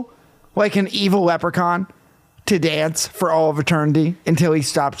people like an evil leprechaun to dance for all of eternity until he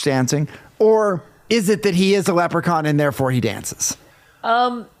stops dancing? Or is it that he is a leprechaun and therefore he dances?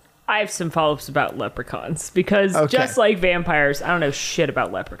 I have some follow-ups about leprechauns, because just like vampires, I don't know shit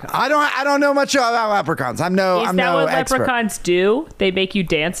about leprechauns. I don't know much about leprechauns. I'm no expert. Leprechauns do? They make you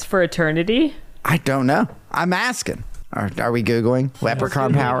dance for eternity? I don't know. I'm asking. Are we Googling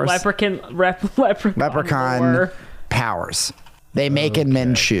leprechaun powers? Leprechaun powers. They make in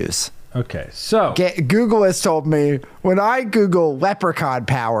men's shoes. Okay, so Google has told me when I Google leprechaun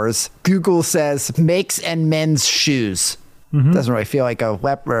powers, Google says makes and men's shoes. Mm-hmm. Doesn't really feel like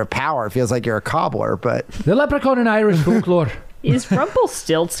a power. It feels like you're a cobbler, but... The leprechaun in Irish folklore. Is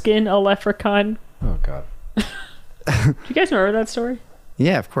Rumpelstiltskin a leprechaun? Oh, God. Do you guys remember that story?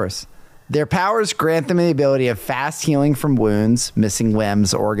 Yeah, of course. Their powers grant them the ability of fast healing from wounds, missing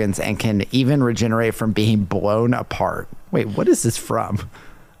limbs, organs, and can even regenerate from being blown apart. Wait, what is this from?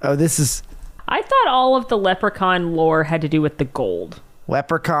 Oh, this is... I thought all of the leprechaun lore had to do with the gold.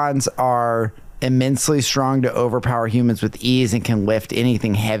 Leprechauns are immensely strong to overpower humans with ease and can lift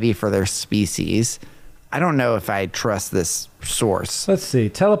anything heavy for their species. I don't know if I trust this source. Let's see.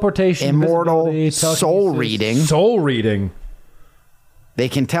 Teleportation. Immortal soul reading. Soul reading. They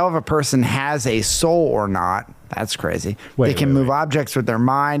can tell if a person has a soul or not. That's crazy. They can move objects with their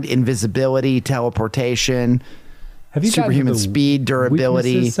mind, invisibility, teleportation, have you superhuman speed,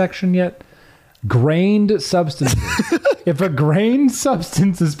 durability. Section yet? Grained substances. If a grained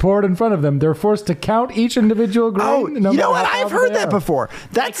substance is poured in front of them, they're forced to count each individual grain. Oh, you know what? I've heard that before.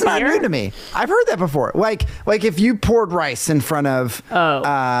 That's not new to me. I've heard that before. Like if you poured rice in front of,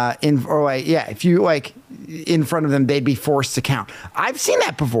 if you in front of them, they'd be forced to count. I've seen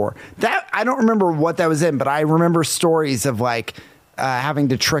that before. That I don't remember what that was in, but I remember stories of having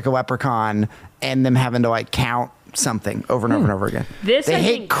to trick a leprechaun and them having to count something over and over and over again. They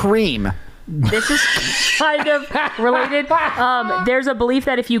hate cream. This is kind of related. There's a belief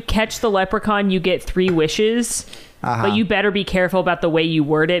that if you catch the leprechaun, you get 3 wishes. But you better be careful about the way you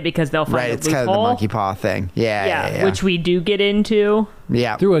word it because they'll find a loophole. It's kind of the monkey paw thing. Yeah. Which we do get into.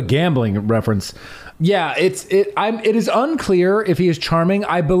 Yeah. Through a gambling reference. Yeah, it is unclear if he is charming.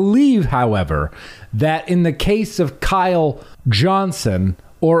 I believe, however, that in the case of Kyle Johnson,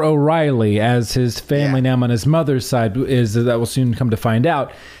 or O'Reilly, as his family name on his mother's side is, that we'll soon come to find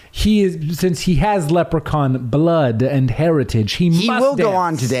out, since he has leprechaun blood and heritage, he will go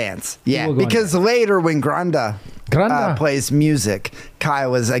on to dance. Yeah, because later when Granda plays music,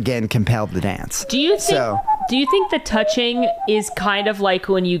 Kyle is again compelled to dance. Do you think the touching is kind of like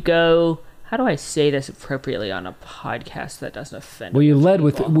when you go? How do I say this appropriately on a podcast that doesn't offend? Well, you led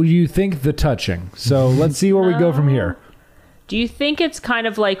with. Will you think the touching? So let's see where we go from here. Do you think it's kind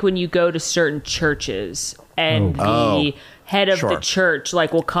of like when you go to certain churches and the head of the church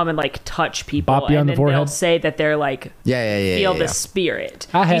will come and touch people and then they'll say that they're feel the spirit?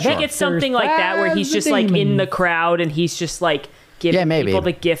 Do you think it's something like that where he's just in the crowd and he's just giving people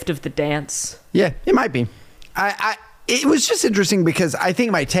the gift of the dance? Yeah, it might be. It was just interesting because I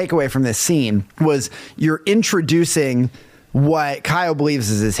think my takeaway from this scene was you're introducing what Kyle believes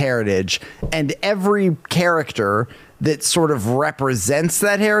is his heritage, and every character that sort of represents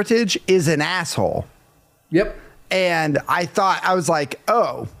that heritage is an asshole. Yep. And I was like,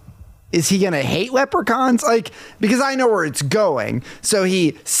 oh, is he going to hate leprechauns? Because I know where it's going. So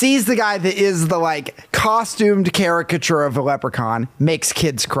he sees the guy that is the costumed caricature of a leprechaun, makes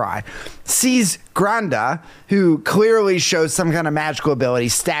kids cry. Sees Granda, who clearly shows some kind of magical ability,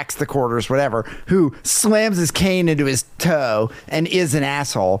 stacks the quarters, whatever, who slams his cane into his toe and is an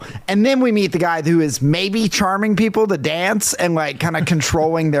asshole. And then we meet the guy who is maybe charming people to dance and kind of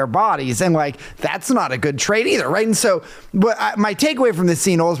controlling their bodies. And that's not a good trait either, right? And so my takeaway from this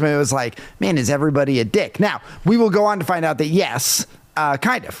scene ultimately was man, is everybody a dick? Now, we will go on to find out that yes,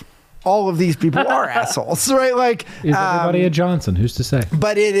 kind of. All of these people are assholes, right? Is everybody a Johnson? Who's to say?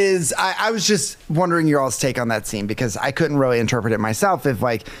 But it is. I was just wondering your all's take on that scene because I couldn't really interpret it myself. If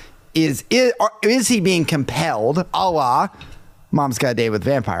is he being compelled, a la Mom's Got a Date with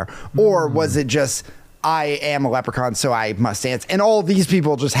Vampire, or was it just I am a leprechaun, so I must dance? And all these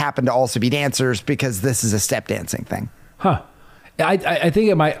people just happen to also be dancers because this is a step dancing thing. Huh. I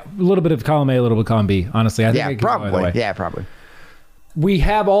think it might a little bit of column A, a little bit of column B. Honestly, I think it could probably. Go either way. Yeah, probably. We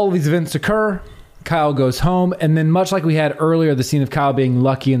have all of these events occur. Kyle goes home, and then much like we had earlier, the scene of Kyle being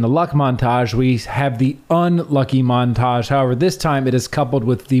lucky in the luck montage, we have the unlucky montage. However, this time it is coupled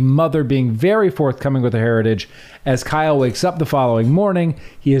with the mother being very forthcoming with her heritage. As Kyle wakes up the following morning,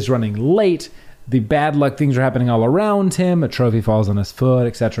 he is running late. The bad luck things are happening all around him. A trophy falls on his foot,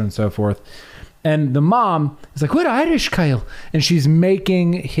 etc. and so forth. And the mom is like, "What Irish, Kyle?" And she's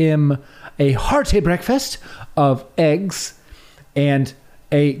making him a hearty breakfast of eggs and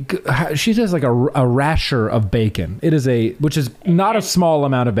she does a rasher of bacon. It is which is not a small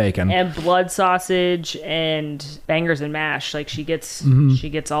amount of bacon, and blood sausage and bangers and mash. She gets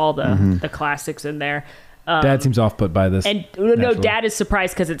all the classics in there. Dad seems off put by this, and no, Dad is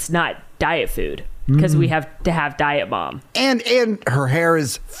surprised because it's not diet food because we have to have Diet Mom, and her hair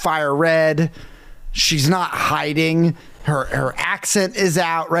is fire red. She's not hiding. Her accent is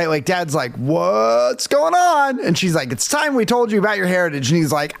out, right? Dad's like, what's going on? And she's like, it's time we told you about your heritage. And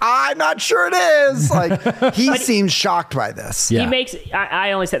he's like, I'm not sure it is. He seems shocked by this. Yeah. He makes,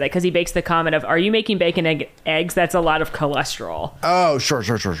 I only said that because he makes the comment of, are you making bacon eggs? That's a lot of cholesterol. Oh, sure.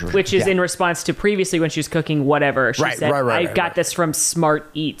 Which is in response to previously when she was cooking whatever. She said, I got this from Smart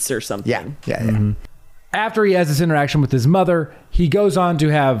Eats or something. Yeah. Mm-hmm. After he has this interaction with his mother, he goes on to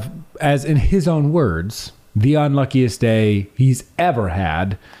have, as in his own words, the unluckiest day he's ever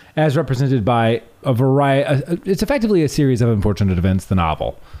had, as represented by a variety. It's effectively a series of unfortunate events, the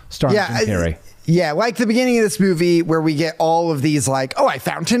novel, starring Jim Carrey. Yeah, like the beginning of this movie where we get all of these like, oh, I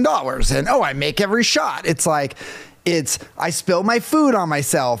found $10 and oh, I make every shot. It's like, I spill my food on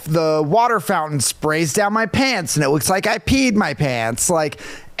myself. The water fountain sprays down my pants and it looks like I peed my pants. Like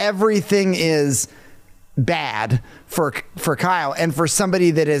everything is bad for Kyle, and for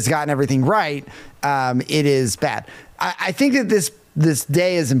somebody that has gotten everything right, it is bad. I think that this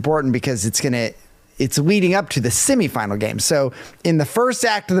day is important because it's leading up to the semifinal game. So in the first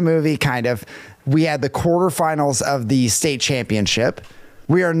act of the movie, kind of, we had the quarterfinals of the state championship.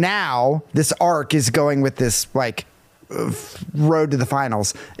 We are now, this arc is going with this like road to the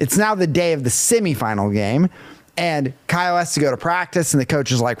finals. It's now the day of the semifinal game, and Kyle has to go to practice, and the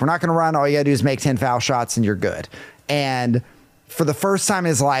coach is like, we're not going to run. All you got to do is make 10 foul shots and you're good. And for the first time in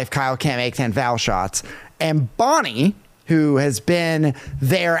his life, Kyle can't make 10 foul shots. And Bonnie, who has been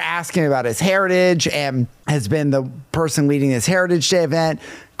there asking about his heritage and has been the person leading this Heritage Day event,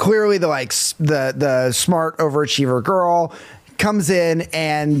 clearly the smart overachiever girl, comes in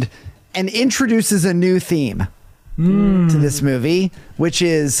and introduces a new theme to this movie, which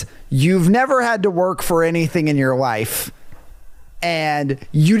is you've never had to work for anything in your life, and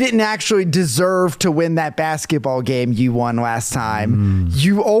you didn't actually deserve to win that basketball game you won last time.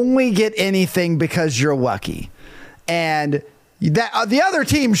 You only get anything because you're lucky. And that the other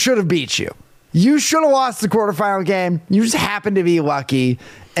team should have beat you. You should have lost the quarterfinal game. You just happened to be lucky.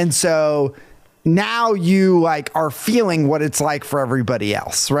 And so now you like are feeling what it's like for everybody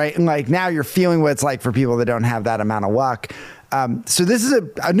else, right? And like now you're feeling what it's like for people that don't have that amount of luck. So this is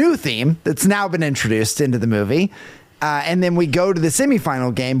a new theme that's now been introduced into the movie. And then we go to the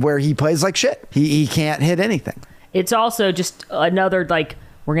semifinal game where he plays like shit. He can't hit anything. It's also just another like,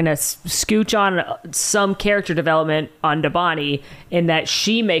 we're going to scooch on some character development on Bonnie in that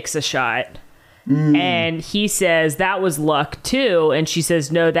she makes a shot. And he says that was luck too, and she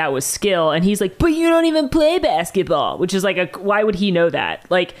says no, that was skill, and he's like, but you don't even play basketball, which is like why would he know that?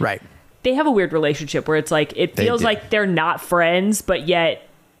 Like, right, they have a weird relationship where it's like it feels like they're not friends, but yet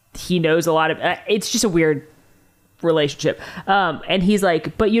he knows a lot of it's just a weird relationship. And he's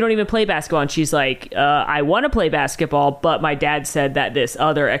like, but you don't even play basketball, and she's like, I want to play basketball, but my dad said that this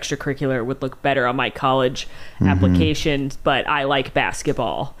other extracurricular would look better on my college application, but I like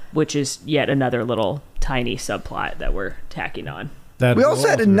baskall, which is yet another little tiny subplot that we're tacking on. We also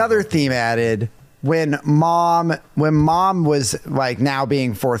had another theme added when mom was like now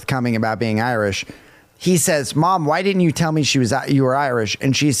being forthcoming about being Irish. He says, Mom, why didn't you tell me you were Irish?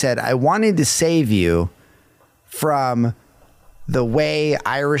 And she said, I wanted to save you from the way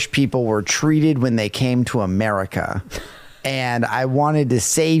Irish people were treated when they came to America. And I wanted to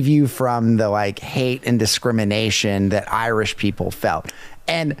save you from the like hate and discrimination that Irish people felt.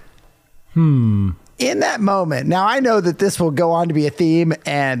 And in that moment, now I know that this will go on to be a theme,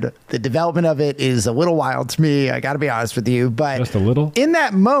 and the development of it is a little wild to me. I got to be honest with you, but just a little. In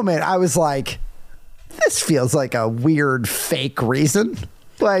that moment, I was like, this feels like a weird fake reason.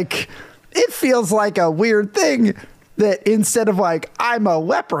 Like, it feels like a weird thing that instead of like, I'm a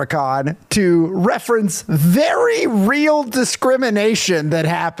leprechaun, to reference very real discrimination that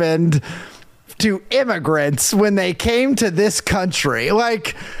happened to immigrants when they came to this country.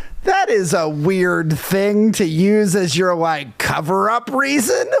 Like, that is a weird thing to use as your like cover up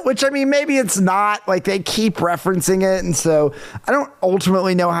reason, which I mean, maybe it's not. Like, they keep referencing it. And so I don't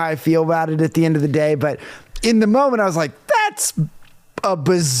ultimately know how I feel about it at the end of the day. But in the moment, I was like, that's a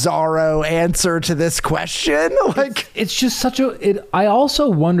bizarro answer to this question. Like, it's just such I also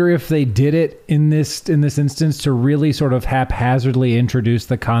wonder if they did it in this instance to really sort of haphazardly introduce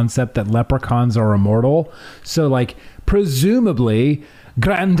the concept that leprechauns are immortal. So like, presumably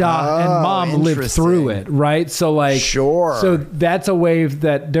Granda and Mom lived through it, right? So like, sure. So that's a wave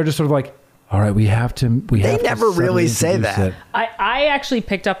that they're just sort of like, all right, they never really say that. I actually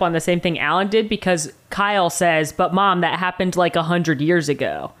picked up on the same thing Alan did, because Kyle says, but Mom, that happened like 100 years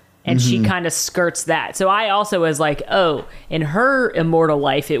ago. And she kind of skirts that. So I also was like, oh, in her immortal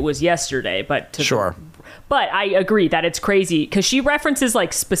life, it was yesterday. But but I agree that it's crazy because she references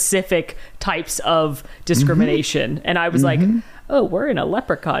like specific types of discrimination. And I was like, oh, we're in a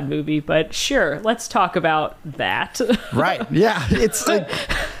leprechaun movie, but sure, let's talk about that. Right. Yeah. It's like,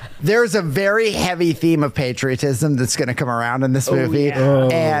 there's a very heavy theme of patriotism that's going to come around in this movie. Yeah.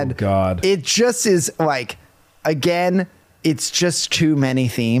 And God, it just is like, again, it's just too many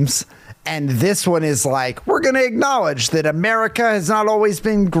themes. And this one is like, we're going to acknowledge that America has not always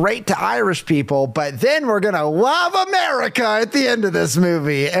been great to Irish people, but then we're going to love America at the end of this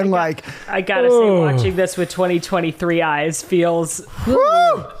movie. And I gotta say, watching this with 2023 eyes feels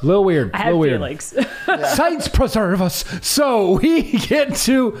A little weird. I have weird. feelings. Sights preserve us. So we get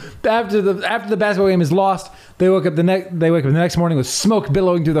to after the basketball game is lost. They wake up the next morning with smoke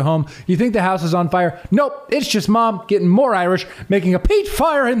billowing through the home. You think the house is on fire? Nope, it's just mom getting more Irish, making a peat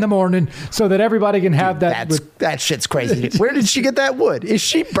fire in the morning so that everybody can have that. That shit's crazy. Where did she get that wood? Is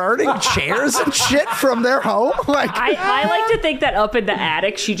she burning chairs and shit from their home? Like I like to think that up in the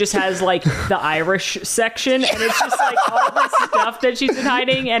attic she just has like the Irish section, and it's just like all this stuff that she's been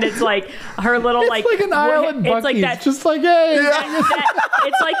hiding, and it's like her little It's like an island Buc-ee's. It's like that. Just like hey.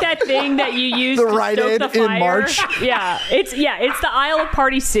 It's like that thing that you use the to Rite stoke Aid the fire. In March. It's the Isle of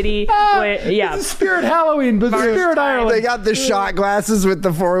Party City. It's Spirit Halloween, but Spirit Ireland. They got the shot glasses with the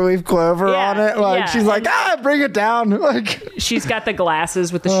 4-leaf clover on it. Like she's like, bring it down. Like she's got the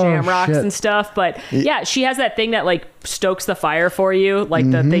glasses with the shamrocks and stuff. But yeah, she has that thing that like stokes the fire for you, like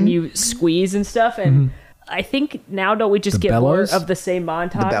the thing you squeeze and stuff. And I think now don't we just get bellows? More of the same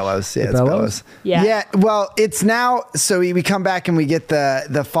montage? The bellows, yeah, it's bellows. Yeah. Well, it's now. So we come back and we get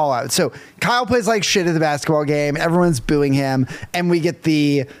the fallout. So Kyle plays like shit at the basketball game. Everyone's booing him, and we get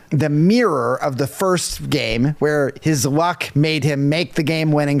the mirror of the first game where his luck made him make the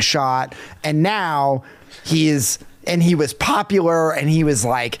game-winning shot, and now he was popular, and he was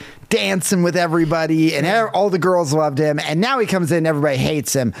like dancing with everybody, and all the girls loved him. And now he comes in and everybody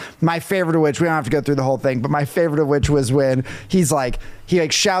hates him. My favorite of which, we don't have to go through the whole thing, but my favorite of which was when he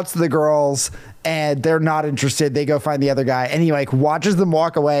shouts to the girls and they're not interested. They go find the other guy, and he like watches them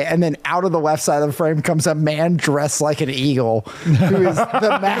walk away, and then out of the left side of the frame comes a man dressed like an eagle who is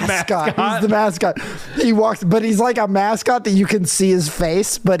the mascot. He's the mascot. He walks, but he's like a mascot that you can see his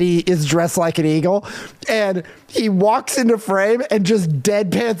face, but he is dressed like an eagle. And he walks into frame and just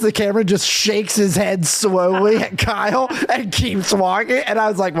deadpans the camera, just shakes his head slowly at Kyle and keeps walking. And I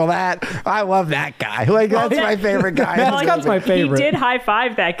was like, I love that guy. Like, that's my favorite guy. That's my favorite. He did high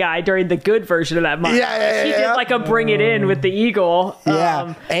five that guy during the good version of that month. Yeah. He did like a bring it in with the eagle.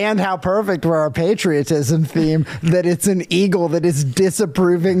 Yeah. And how perfect for our patriotism theme that it's an eagle that is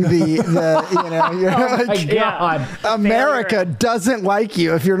disapproving God. America doesn't like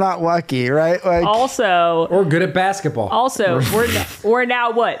you if you're not lucky, right? Like, also, or good at basketball. Also, we're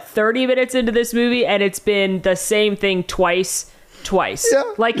now what, 30 minutes into this movie, and it's been the same thing twice.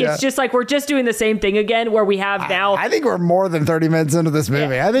 It's just like we're just doing the same thing again, where we have now. I think we're more than 30 minutes into this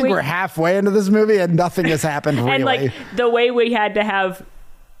movie. I think we're halfway into this movie and nothing has happened really. And like the way we had to have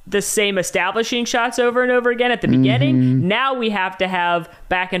the same establishing shots over and over again at the beginning, now we have to have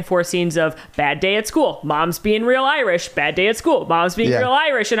back and forth scenes of bad day at school, mom's being real Irish, bad day at school, mom's being real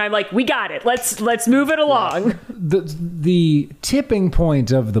Irish, and I'm like, we got it, let's move it along. The tipping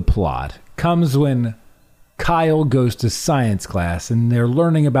point of the plot comes when Kyle goes to science class and they're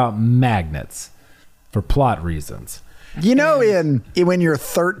learning about magnets for plot reasons. You know, when you're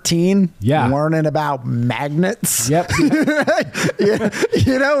 13, learning about magnets. Yep. You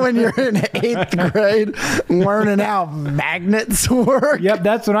know, when you're in 8th grade, learning how magnets work. Yep,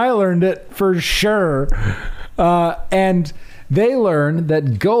 that's when I learned it for sure. And they learn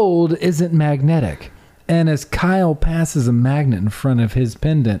that gold isn't magnetic. And as Kyle passes a magnet in front of his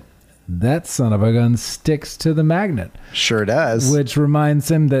pendant, that son of a gun sticks to the magnet. Sure does. Which reminds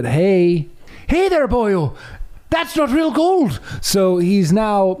him that, hey there, boyo. That's not real gold. So he's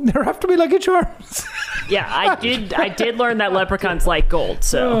now, there have to be Lucky Charms. Yeah, I did learn that leprechauns like gold.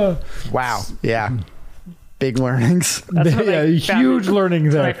 So wow, yeah, big learnings. Huge learning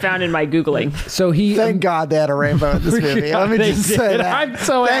there. That's what I found in my Googling. So thank God they had a rainbow in this movie. Let me just say that. I'm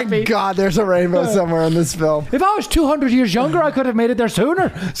so happy. Thank God there's a rainbow somewhere in this film. If I was 200 years younger, I could have made it there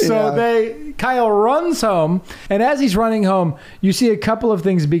sooner. So Kyle runs home, and as he's running home, you see a couple of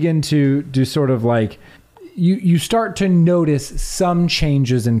things begin to sort of like. You start to notice some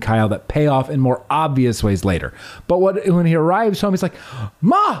changes in Kyle that pay off in more obvious ways later. But when he arrives home, he's like,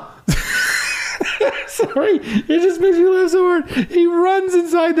 Ma! Sorry, it just makes me laugh so hard. He runs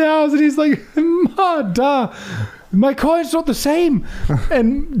inside the house and he's like, Ma, duh, my coin's not the same.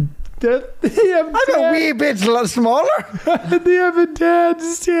 And I'm a wee bit smaller. They have a dad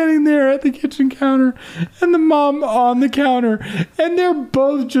standing there at the kitchen counter and the mom on the counter, and they're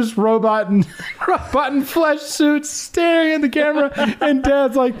both just robot and flesh suits staring at the camera, and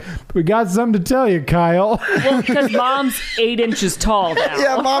dad's like, we got something to tell you, Kyle. Well, because mom's 8 inches tall now.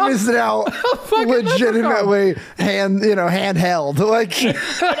 Yeah, mom is now legitimately handheld. Like, and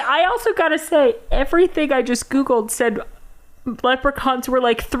I also gotta say, everything I just Googled said leprechauns were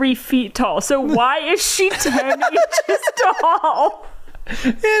like 3 feet tall. So why is she 10 inches tall?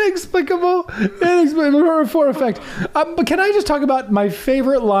 Inexplicable for effect. But can I just talk about my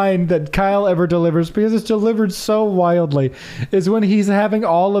favorite line that Kyle ever delivers, because it's delivered so wildly, is when he's having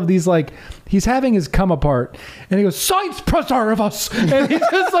all of these, like, he's having his come apart and he goes, "Science preserve us," and he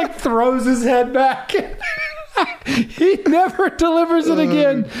just like throws his head back. He never delivers it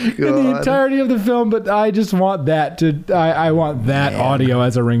again in the entirety of the film, but I just want that I want that audio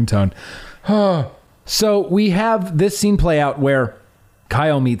as a ringtone. So we have this scene play out where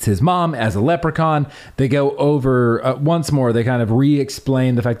Kyle meets his mom as a leprechaun. They go over once more. They kind of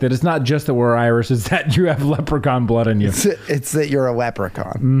re-explain the fact that it's not just that we're Irish, it's that you have leprechaun blood in you. It's that you're a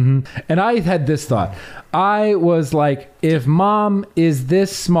leprechaun. Mm-hmm. And I had this thought. I was like, if mom is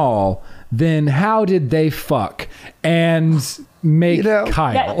this small, then how did they fuck and make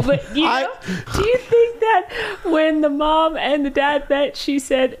Kyle? But do you think that when the mom and the dad met, she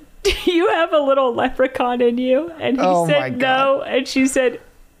said, "Do you have a little leprechaun in you?" And he said no, and she said,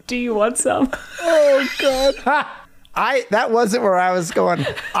 "Do you want some?" Oh God. That wasn't where I was going.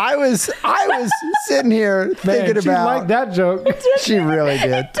 I was sitting here thinking about. She liked that joke. She really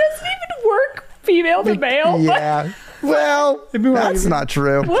did. It doesn't even work female to male. Yeah. Well, that's not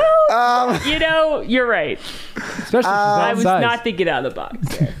true. Well, you're right. Especially I was not thinking out of the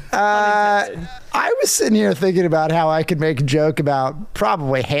box there. I was sitting here thinking about how I could make a joke about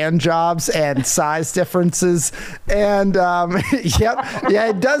probably hand jobs and size differences. And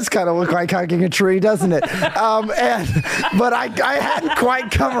it does kind of look like hugging a tree, doesn't it? But I hadn't quite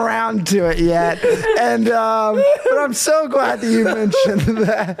come around to it yet. And but I'm so glad that you mentioned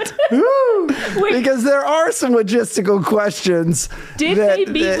that. Because there are some logistical questions. Did they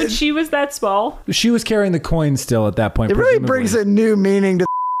meet when she was that small? She was carrying the coin still at that point. It really brings a new meaning to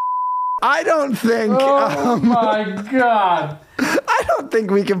I don't think. Oh my God! I don't think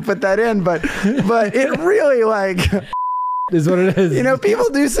we can put that in, but it really is what it is. You know, people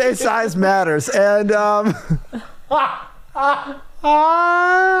do say size matters, and I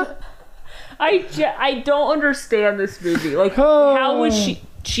don't understand this movie. Like, how was she?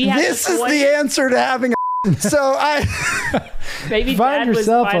 This is the answer to having a. So maybe find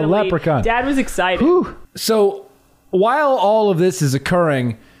yourself a leprechaun. Dad was excited. Whew. So while all of this is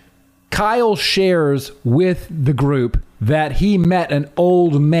occurring, Kyle shares with the group that he met an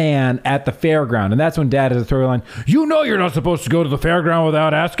old man at the fairground. And that's when Dad has a storyline, "You know you're not supposed to go to the fairground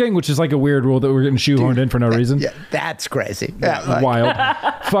without asking," which is like a weird rule that we're getting shoehorned in for no reason. Yeah, that's crazy. Wild.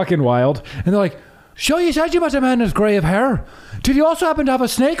 Fucking wild. And they're like, "So you said you met a man with grey of hair. Did he also happen to have a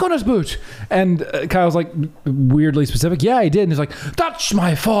snake on his boot?" And Kyle's like, weirdly specific. "Yeah, he did." And he's like, "That's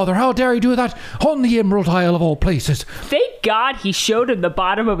my father. How dare he do that on the Emerald Isle of all places?" Thank God he showed him the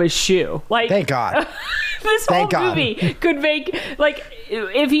bottom of his shoe. Like, thank God. This whole movie could make, like,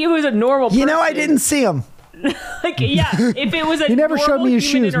 if he was a normal person. You know, I didn't see him. Like, yeah, if it was a he never normal showed me his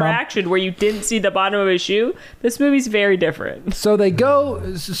human shoes, interaction where you didn't see the bottom of his shoe, this movie's very different. So they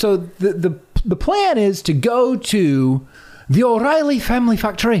go. So the plan is to go to the O'Reilly Family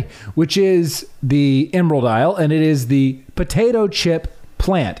Factory, which is the Emerald Isle, and it is the potato chip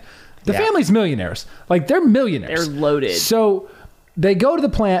plant. The family's millionaires. Like, they're millionaires. They're loaded. So they go to the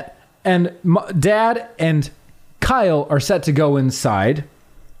plant, and Dad and Kyle are set to go inside.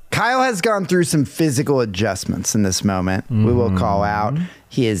 Kyle has gone through some physical adjustments in this moment. Mm-hmm. We will call out.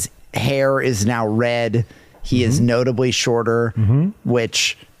 His hair is now red. He is notably shorter,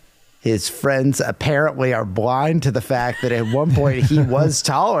 which his friends apparently are blind to the fact that at one point he was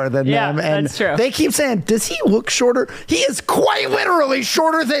taller than them. And that's true. They keep saying, "Does he look shorter?" He is quite literally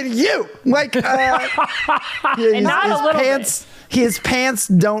shorter than you. Like, and not a little bit. His pants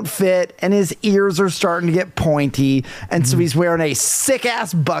don't fit, and his ears are starting to get pointy, and so he's wearing a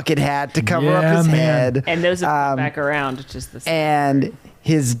sick-ass bucket hat to cover up his head. And those have come back around just the same. And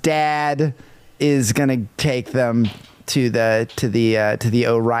his dad is gonna take them to the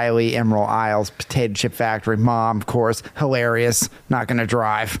O'Reilly Emerald Isles potato chip factory. Mom, of course, hilarious. Not gonna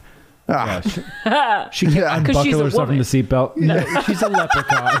drive. She can't unbuckle herself from the seatbelt. No, she's a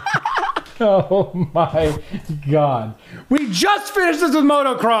leprechaun. Oh my God. We just finished this with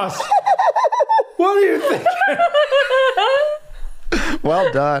motocross. What do you think?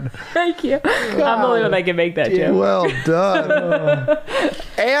 Well done. Thank you. God. I'm the only one that can make that joke. Well done.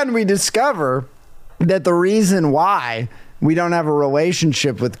 And we discover that the reason why we don't have a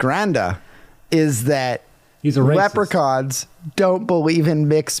relationship with Granda is that he's a racist. Leprechauns don't believe in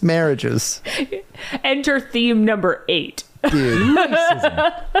mixed marriages. Enter theme number 8. Dude.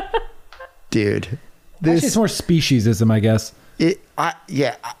 Dude, this is more speciesism, I guess.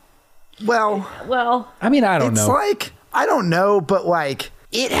 Well, I mean, I don't know. It's like, I don't know, but like,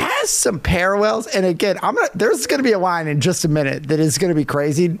 it has some parallels. And again, there's going to be a line in just a minute that is going to be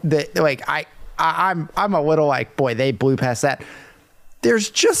crazy. That like I'm a little like, boy, they blew past that. There's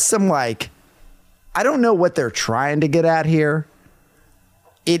just some like, I don't know what they're trying to get at here.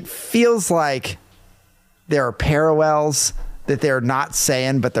 It feels like there are parallels that they're not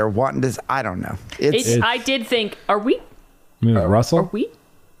saying, but they're wanting to. I don't know. I did think, Russell? Are we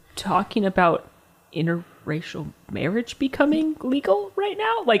talking about interracial marriage becoming legal right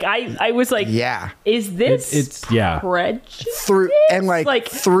now? Like I was like, yeah, is this it's prejudice? Through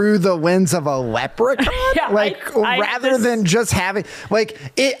through the lens of a leprechaun? Yeah, rather than just having like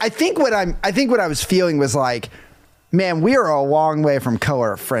it, I think what I was feeling was like, man, we are a long way from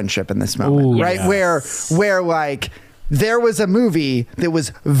color of friendship in this moment. Ooh, right? yes. Where like there was a movie that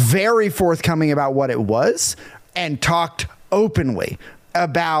was very forthcoming about what it was and talked openly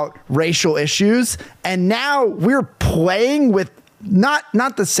about racial issues, and now we're playing with not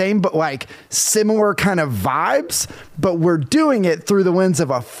the same but like similar kind of vibes, but we're doing it through the lens of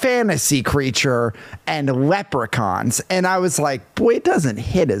a fantasy creature and leprechauns. And I was like, boy, it doesn't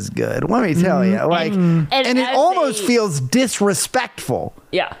hit as good, let me tell you. Like, and it almost feels disrespectful.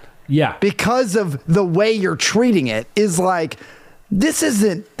 Yeah, because of the way you're treating it is like, this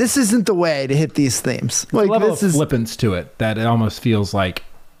isn't the way to hit these themes. Like, level of flippance to it that it almost feels like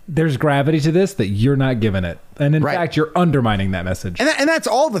there's gravity to this that you're not giving it, and in fact you're undermining that message. And that's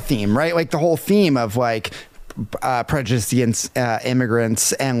all the theme, right? Like the whole theme of like prejudice against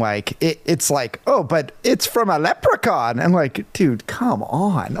immigrants, and like it's like, oh, but it's from a leprechaun. I'm like, dude, come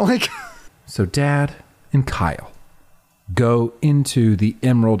on. Like, so Dad and Kyle go into the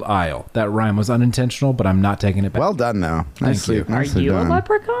Emerald Isle. That rhyme was unintentional, but I'm not taking it back. Well done, though. Thank you. Are you a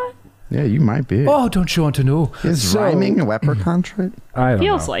leprechaun? Yeah, you might be. Oh, don't you want to know? Is rhyming a leprechaun trait? I don't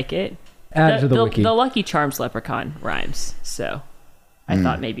Feels know. like it. Add to the wiki. The Lucky Charms leprechaun rhymes, so I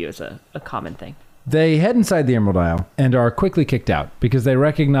thought maybe it was a common thing. They head inside the Emerald Isle and are quickly kicked out because they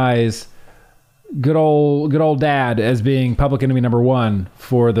recognize good old Dad as being public enemy number one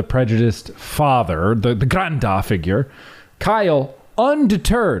for the prejudiced father, the granda figure. Kyle,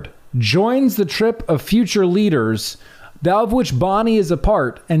 undeterred, joins the trip of future leaders, of which Bonnie is a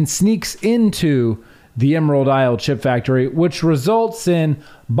part, and sneaks into the Emerald Isle chip factory, which results in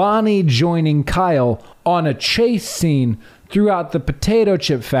Bonnie joining Kyle on a chase scene throughout the potato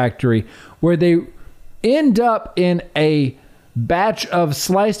chip factory, where they end up in a batch of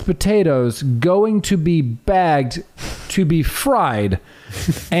sliced potatoes going to be bagged to be fried.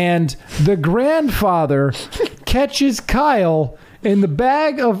 And the grandfather catches Kyle in the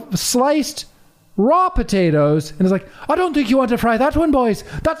bag of sliced raw potatoes and is like, I don't think you want to fry that one, boys.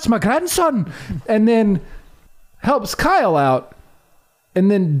 That's my grandson. And then helps Kyle out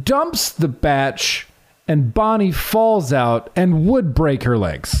and then dumps the batch, and Bonnie falls out and would break her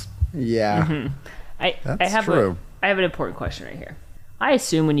legs. Yeah. Mm-hmm. That's I have true. I have an important question right here. I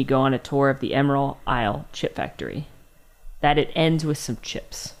assume when you go on a tour of the Emerald Isle chip factory that it ends with some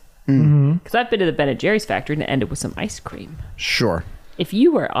chips. Because I've been to the Ben & Jerry's factory and it ended with some ice cream. Sure. If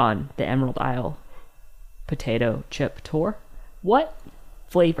you were on the Emerald Isle potato chip tour, what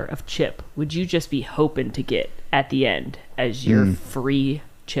flavor of chip would you just be hoping to get at the end as your free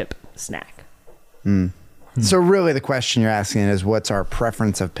chip snack? So really the question you're asking is, what's our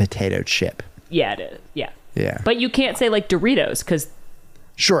preference of potato chip? Yeah, it is. Yeah. Yeah. But you can't say like Doritos because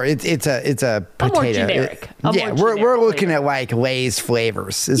Sure, it's a potato. more generic. We're looking at like Lay's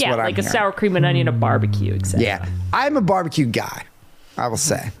flavors. Is what I'm like a hearing. sour cream and onion, a barbecue, etc. Yeah, I'm a barbecue guy. I will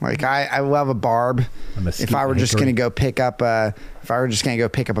say, like, I love a barb. If I were just going to go pick up a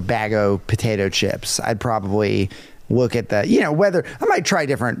bag of potato chips, I'd probably look at the, whether I might try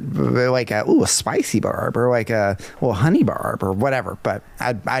different, like a spicy barb or like a honey barb or whatever. But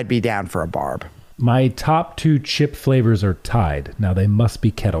I'd be down for a barb. My top two chip flavors are tied. Now they must be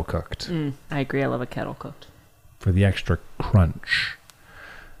kettle cooked. I agree. I love a kettle cooked for the extra crunch.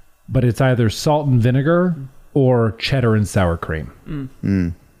 But it's either salt and vinegar or cheddar and sour cream.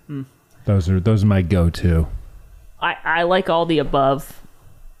 Those are my go-to. I like all the above.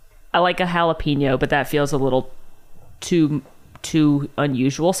 I like a jalapeno, but that feels a little too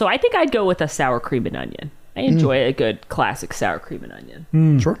unusual. So I think I'd go with a sour cream and onion. I enjoy a good classic sour cream and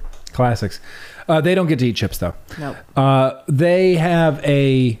onion. Sure. Classics. They don't get to eat chips though. No. They have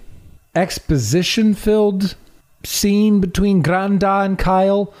a exposition-filled scene between Granda and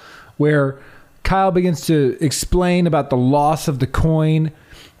Kyle, where Kyle begins to explain about the loss of the coin,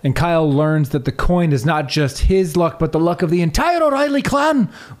 and Kyle learns that the coin is not just his luck, but the luck of the entire O'Reilly clan,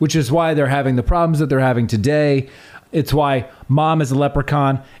 which is why they're having the problems that they're having today. It's why Mom is a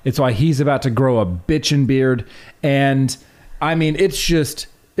leprechaun. It's why he's about to grow a bitchin' beard. And I mean, it's just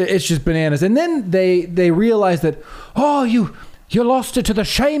bananas. And then they realize that, oh, you lost it to the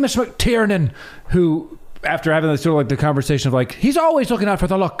Seamus McTiernan, who, after having this sort of like the conversation of like, he's always looking out for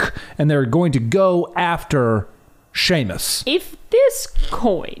the luck, and they're going to go after Seamus. If this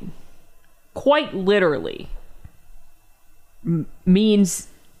coin, quite literally, means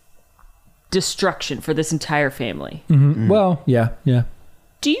destruction for this entire family. Well, yeah.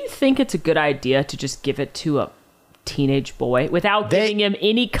 Do you think it's a good idea to just give it to a teenage boy without giving him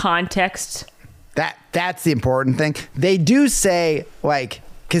any context? That's the important thing. They do say, like,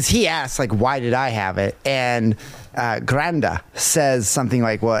 because he asks, like, why did I have it? And Granda says something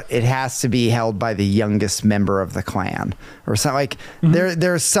like, "What? It has to be held by the youngest member of the clan," or something. Like,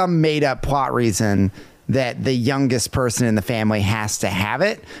 there's some made up plot reason that the youngest person in the family has to have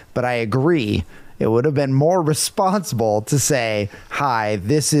it. But I agree, it would have been more responsible to say, hi,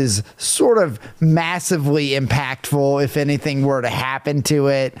 this is sort of massively impactful if anything were to happen to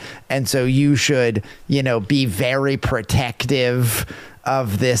it. And so you should, be very protective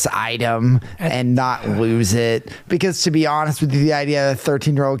of this item and not lose it. Because to be honest with you, the idea that a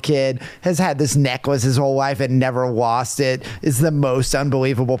 13-year-old kid has had this necklace his whole life and never lost it is the most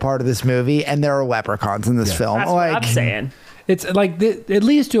unbelievable part of this movie. And there are leprechauns in this film. That's what I'm saying. It's like, at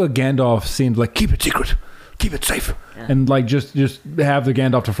least to a Gandalf seemed like, keep it secret, keep it safe. Yeah. And like, just have the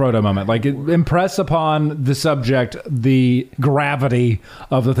Gandalf to Frodo moment. Like, impress upon the subject the gravity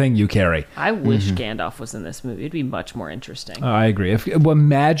of the thing you carry. I wish Gandalf was in this movie. It'd be much more interesting. I agree.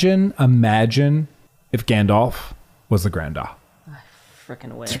 Imagine if Gandalf was the Grandad. I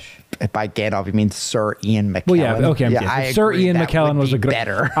freaking wish. By Gandalf, you mean Sir Ian McKellen? Well, yeah, okay. Sir Ian McKellen was a great.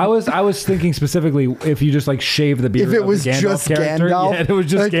 Better. I was thinking specifically if you just like shave the beard. If it was of the Gandalf just character, Gandalf, yeah, it was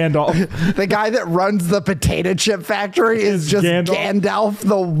just Gandalf. The guy that runs the potato chip factory is just Gandalf,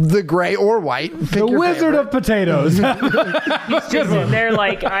 the gray or white. The Wizard of Potatoes. He's just in there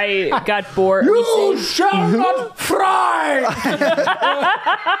like, I got bored. You shall not fry.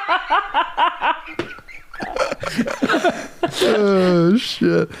 Oh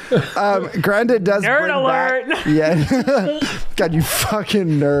shit! Granda does nerd bring alert. Back, yeah, God, you fucking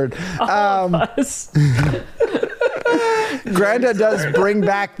nerd. Granda does bring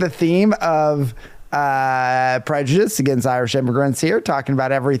back the theme of prejudice against Irish immigrants here, talking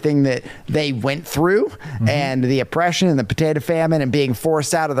about everything that they went through and the oppression and the potato famine and being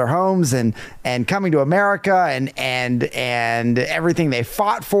forced out of their homes and coming to America and everything they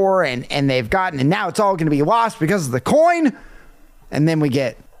fought for and they've gotten, and now it's all going to be lost because of the coin. And then we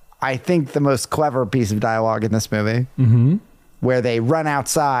get, I think, the most clever piece of dialogue in this movie, where they run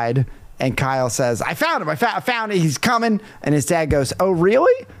outside and Kyle says, I found him. I found it. He's coming. And his dad goes, oh,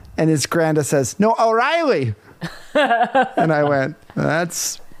 really? And his Granda says, no, O'Reilly. And I went,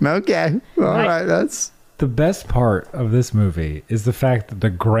 that's okay. All right. That's the best part of this movie is the fact that the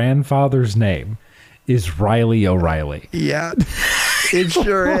grandfather's name is Riley O'Reilly. Yeah, it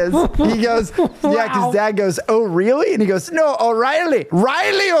sure is. He goes, yeah, because Dad goes, oh, really? And he goes, no, O'Reilly.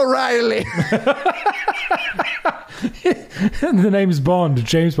 Riley O'Reilly. The name's Bond,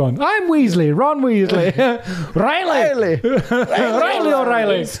 James Bond. I'm Weasley, Ron Weasley. Riley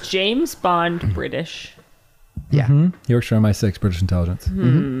O'Reilly. Is James Bond British? Yeah. He works for MI6, British intelligence.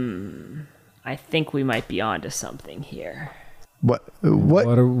 I think we might be onto something here. What?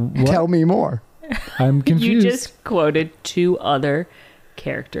 Tell me more. I'm confused. You just quoted two other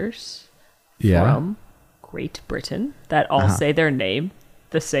characters from Great Britain that all say their name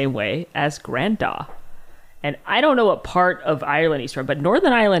the same way as Granda. And I don't know what part of Ireland he's from, but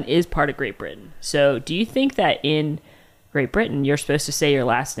Northern Ireland is part of Great Britain. So do you think that in Great Britain, you're supposed to say your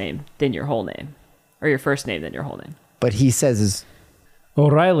last name, then your whole name? Or your first name, then your whole name? But he says is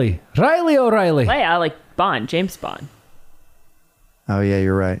O'Reilly. Riley O'Reilly. Yeah, like Bond, James Bond. Oh, yeah,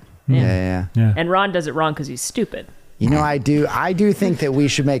 you're right. Yeah. And Ron does it wrong because he's stupid. You know, I do think that we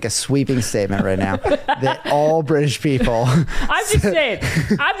should make a sweeping statement right now that all British people. I'm just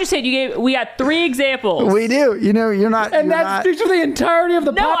saying. We got 3 examples. We do. You know, you're not. And that speaks for the entirety of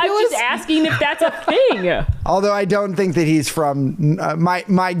the populace. No, I'm just asking if that's a thing. Although I don't think that he's from.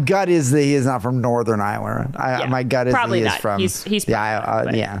 My gut is that he is not from Northern Ireland. My gut is that he is from. He's the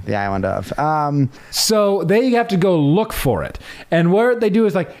island of. So they have to go look for it, and what they do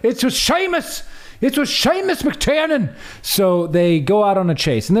is like, it's with Seamus. It was Seamus McTiernan. So they go out on a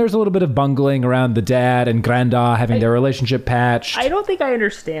chase, and there's a little bit of bungling around the dad and Granda having their relationship patched. I don't think I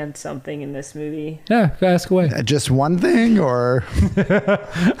understand something in this movie. Yeah, ask away. Just one thing, or?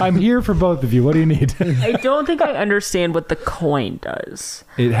 I'm here for both of you. What do you need? I don't think I understand what the coin does.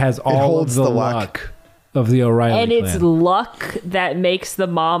 It has all of the luck. of the O'Reilly and clan. it's luck that makes the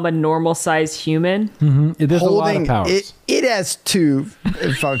mom a normal-sized human. There's a lot of powers. It has two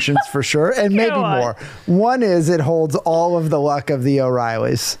functions for sure, and maybe more. One is it holds all of the luck of the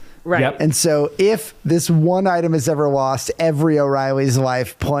O'Reillys. Right. Yep. And so if this one item is ever lost, every O'Reilly's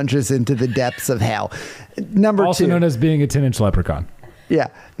life plunges into the depths of hell. Number also two. known as being a 10-inch leprechaun. Yeah.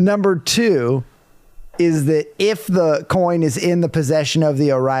 Number two is that if the coin is in the possession of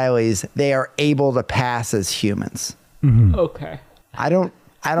the O'Reillys, they are able to pass as humans. Okay. I don't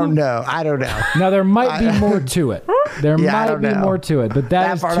know. Now, there might be more to it. There might be more to it, but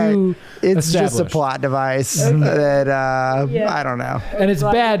that is too it's just a plot device that I don't know. And it's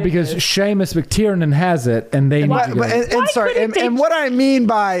bad because Seamus McTiernan has it, and they need to go. And what I mean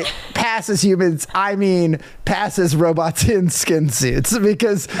by pass as humans, I mean pass as robots in skin suits,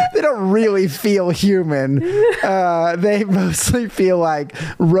 because they don't really feel human. They mostly feel like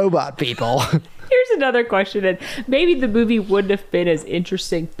robot people. Here's another question, and maybe the movie wouldn't have been as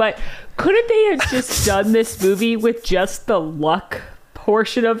interesting, but couldn't they have just done this movie with just the luck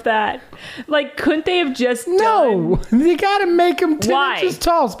portion of that? Like, couldn't they have just done... You gotta make them 10 inches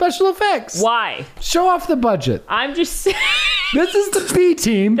tall. Special effects. Why? Show off the budget. I'm just saying... This is the B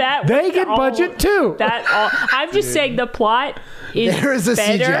team. They get budget too. I'm just saying the plot is There is a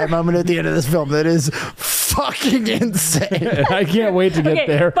better. CGI moment at the end of this film that is fucking insane. I can't wait to get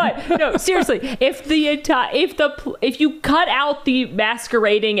there. But no, seriously, if you cut out the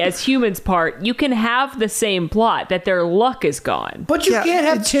masquerading as humans part, you can have the same plot that their luck is gone. But you can't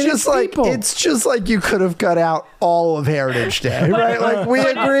have 10 people. It's just like you could have cut out all of Heritage Day, right? Like we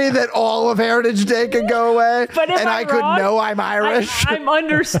agree that all of Heritage Day could go away, and I could know I'm Irish. I'm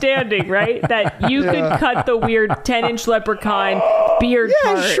understanding, right? That you could cut the weird 10-inch leprechaun beard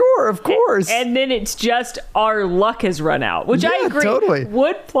part. Yeah, sure, of course. And then it's just our luck has run out, which I agree totally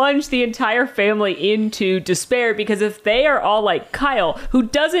would plunge the entire family into despair, because if they are all like Kyle, who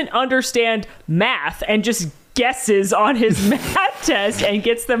doesn't understand math and just guesses on his math test and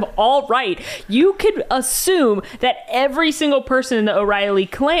gets them all right, you could assume that every single person in the O'Reilly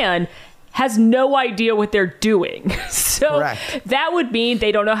clan has no idea what they're doing. So Correct. That would mean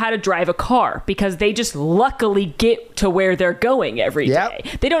they don't know how to drive a car, because they just luckily get to where they're going every day.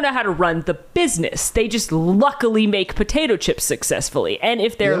 They don't know how to run the business. They just luckily make potato chips successfully. And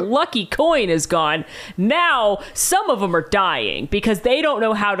if their lucky coin is gone, now some of them are dying because they don't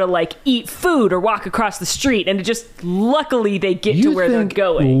know how to like eat food or walk across the street, and it just luckily they get to where they're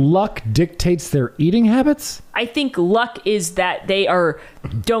going. Luck dictates their eating habits? I think luck is that they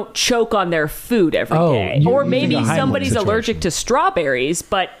don't choke on their food every day. Or maybe somebody's allergic to strawberries,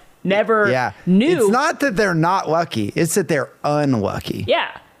 but never knew. It's not that they're not lucky. It's that they're unlucky.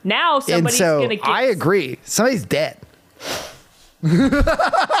 Yeah. Now somebody's going to get... I agree. Somebody's dead.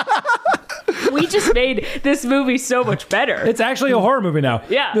 We just made this movie so much better. It's actually a horror movie now.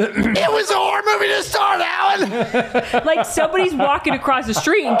 Yeah. It was a horror movie to start, Alan. Like somebody's walking across the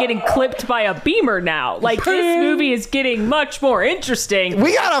street and getting clipped by a beamer now. Like this movie is getting much more interesting.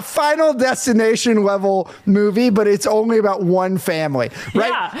 We got a Final Destination level movie, but it's only about one family,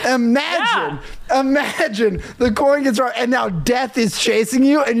 right? Yeah. Imagine the coin gets wrong, and now death is chasing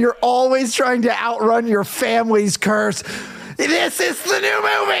you, and you're always trying to outrun your family's curse. This is the new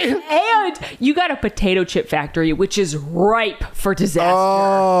movie. And you got a potato chip factory, which is ripe for disaster.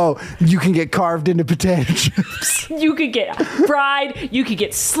 Oh, you can get carved into potato chips. You could get fried. You could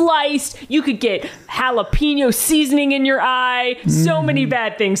get sliced. You could get jalapeno seasoning in your eye. So many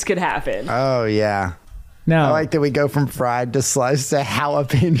bad things could happen. Oh, yeah. Now, I like that we go from fried to sliced to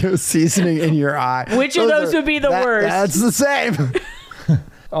jalapeno seasoning in your eye. Which of those would be the worst? That's the same.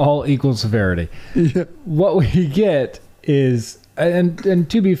 all equal severity. Yeah. What we get is, and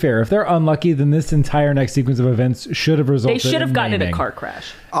to be fair, if they're unlucky, then this entire next sequence of events should have resulted. They should have gotten in naming. a car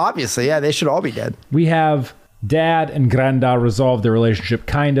crash. Obviously, yeah, they should all be dead. We have Dad and Granda resolve their relationship,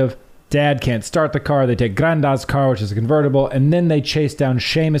 kind of. Dad can't start the car. They take Granda's car, which is a convertible, and then they chase down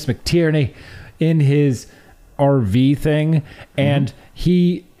Seamus McTiernan in his RV thing, and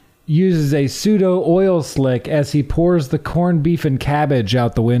he uses a pseudo oil slick as he pours the corned beef and cabbage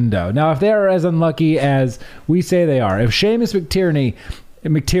out the window. Now, if they are as unlucky as we say they are, if Seamus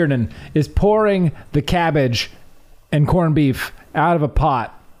McTiernan is pouring the cabbage and corned beef out of a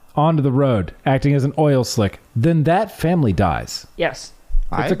pot onto the road, acting as an oil slick, then that family dies. Yes.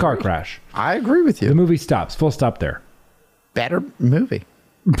 It's a car crash. I agree with you. The movie stops. Full stop there. Better movie.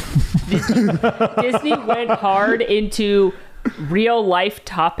 Disney went hard into real life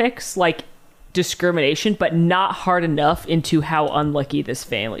topics like discrimination, but not hard enough into how unlucky this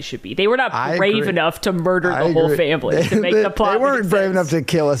family should be. They were not brave enough to murder the whole family to make the plot. They weren't brave enough to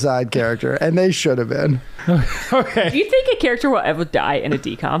kill a side character, and they should have been. Okay. Do you think a character will ever die in a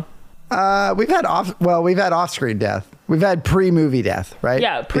decom? We've had off-screen death. We've had pre-movie death, right?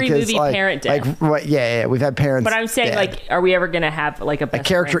 Yeah, pre-movie parent death. We've had parents. But I'm saying, dead. Are we ever going to have like a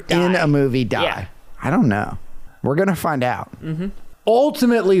character in a movie die? Yeah. I don't know. We're going to find out. Mm-hmm.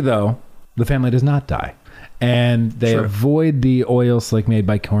 Ultimately, though, the family does not die, and they avoid the oil slick made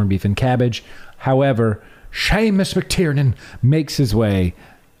by corned beef and cabbage. However, Seamus McTiernan makes his way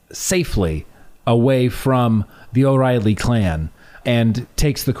safely away from the O'Reilly clan and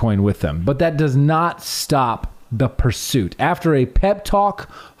takes the coin with them. But that does not stop the pursuit. After a pep talk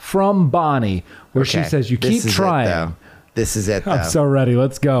from Bonnie, where she says, "You keep trying." This is it, though. I'm so ready.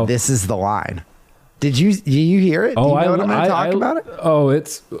 Let's go. This is the line. Did you hear it? Do you know what I'm going to talk about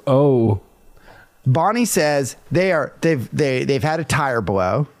it? Bonnie says they've had a tire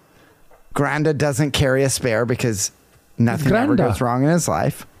blow. Granda doesn't carry a spare because nothing ever goes wrong in his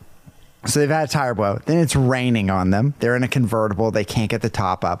life. So they've had a tire blow. Then it's raining on them. They're in a convertible. They can't get the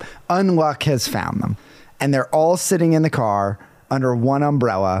top up. Unluck has found them. And they're all sitting in the car under one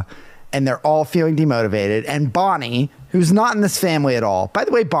umbrella. And they're all feeling demotivated. And Bonnie, who's not in this family at all. By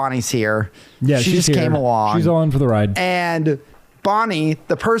the way, Bonnie's here. Yeah, she just came along. She's on for the ride. And Bonnie,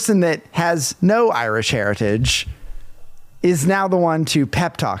 the person that has no Irish heritage, is now the one to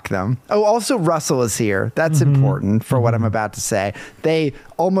pep talk them. Oh, also Russell is here. That's important for what I'm about to say. They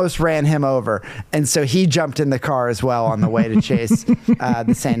almost ran him over. And so he jumped in the car as well on the way to chase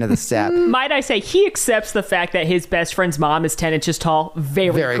the Saint of the Step. Might I say, he accepts the fact that his best friend's mom is 10 inches tall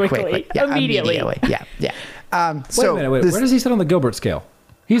very quickly. Yeah, immediately. Yeah. Wait a minute. Where does he sit on the Gilbert scale?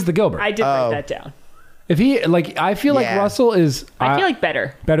 He's the Gilbert. I did write that down. If he, I feel like Russell is... I feel like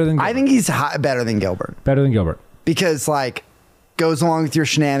better. Better than Gilbert. I think he's better than Gilbert. Better than Gilbert. Because, goes along with your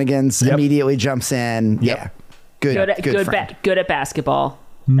shenanigans, immediately jumps in. Yep. Yeah. Good at basketball.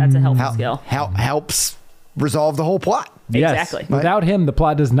 That's a helpful skill. Helps resolve the whole plot. Yes. Exactly. Without him, the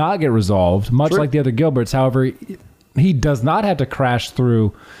plot does not get resolved, much like the other Gilberts. However, he does not have to crash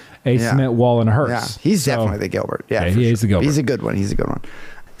through a cement wall in a hearse. Yeah. He's definitely the Gilbert. Yeah, he's the Gilbert. He's a good one.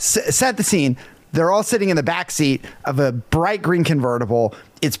 Set the scene. They're all sitting in the back seat of a bright green convertible.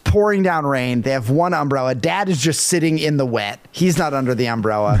 It's pouring down rain. They have one umbrella. Dad is just sitting in the wet. He's not under the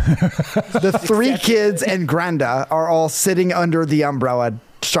umbrella. The three kids and Granda are all sitting under the umbrella,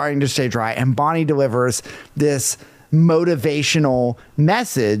 starting to stay dry. And Bonnie delivers this motivational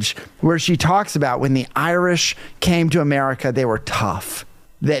message where she talks about when the Irish came to America, they were tough,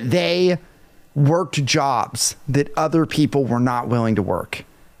 that they worked jobs that other people were not willing to work,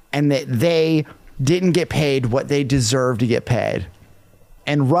 and that they didn't get paid what they deserved to get paid.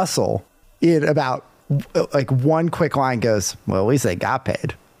 And Russell, in about one quick line, goes, "Well, at least they got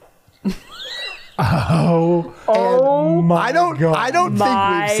paid." Oh my God. I don't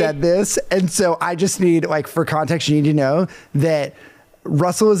think we've said this, and so I just need, for context, you need to know that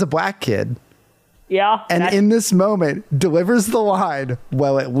Russell is a black kid. Yeah. And in this moment delivers the line,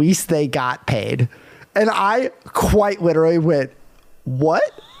 "Well, at least they got paid." And I quite literally went, "What?"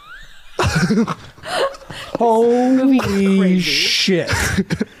 Holy shit.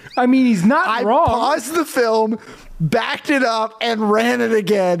 I mean, he's not wrong. I paused the film, backed it up, and ran it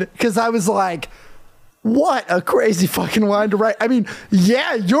again because I was like, what a crazy fucking line to write. I mean,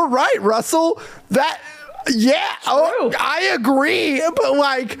 yeah, you're right, Russell. I agree, but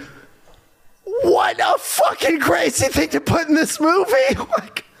what a fucking crazy thing to put in this movie.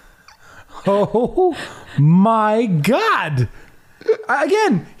 Oh my God.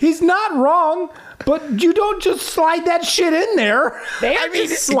 Again, he's not wrong, but you don't just slide that shit in there. They are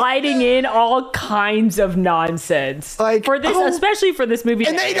just sliding in all kinds of nonsense for this, especially for this movie.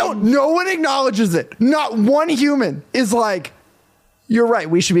 And no one acknowledges it. Not one human is like, "You're right.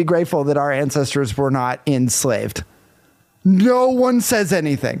 We should be grateful that our ancestors were not enslaved." No one says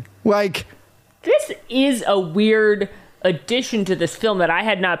anything. This is a weird addition to this film that I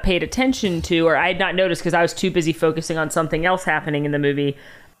had not paid attention to, or I had not noticed because I was too busy focusing on something else happening in the movie.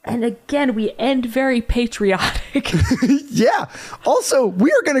 And again, we end very patriotic. Yeah. Also,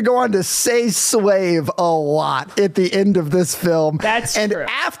 we are going to go on to say slave a lot at the end of this film. That's true. And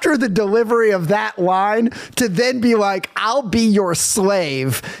after the delivery of that line, to then be like, "I'll be your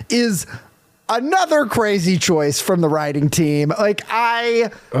slave," is another crazy choice from the writing team.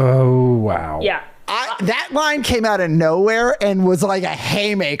 Oh, wow. Yeah. That line came out of nowhere and was like a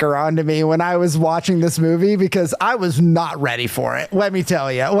haymaker onto me when I was watching this movie because I was not ready for it. Let me tell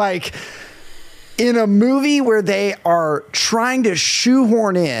you, in a movie where they are trying to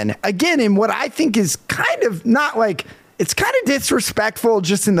shoehorn in, again, in what I think is kind of not like, it's kind of disrespectful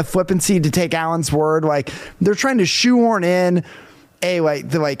just in the flippancy to take Alan's word. Like, they're trying to shoehorn in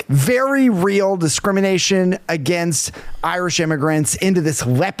the very real discrimination against Irish immigrants into this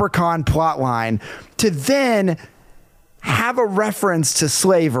leprechaun plot line to then have a reference to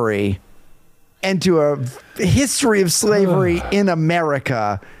slavery and to a history of slavery in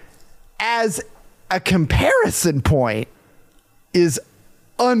America as a comparison point is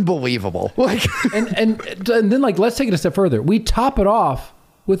unbelievable. Like, and then like, let's take it a step further. We top it off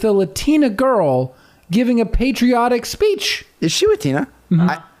with a Latina girl giving a patriotic speech. Is she Latina? Mm-hmm.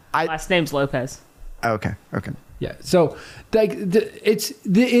 Last name's Lopez. Okay. Yeah. So like, it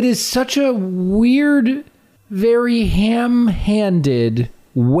is such a weird, very ham-handed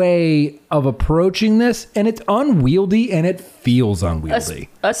way of approaching this, and it's unwieldy and it feels unwieldy.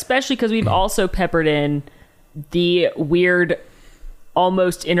 Especially because we've also peppered in the weird,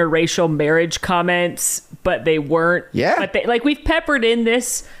 almost interracial marriage comments, but they weren't. Yeah. But they, like, we've peppered in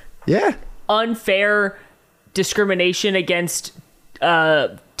this unfair discrimination against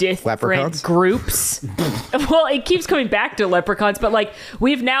different leprechauns? Groups. Well, it keeps coming back to leprechauns, but like,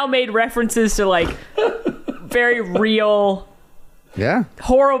 we've now made references to like very real,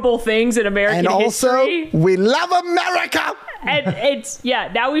 horrible things in American history. And also, we love America. And it's,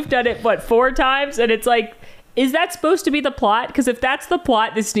 now we've done it, 4 times? And it's like, is that supposed to be the plot? Because if that's the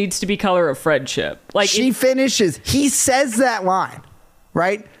plot, this needs to be Color of Friendship. Like, he says that line,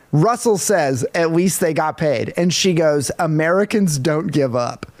 right? Russell says, at least they got paid. And she goes, Americans don't give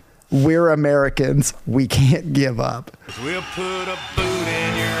up. We're Americans. We can't give up. We'll put a boot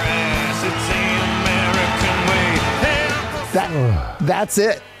in your ass. It's the American way. That's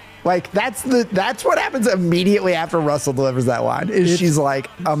it. Like, that's what happens immediately after Russell delivers that line. She's like,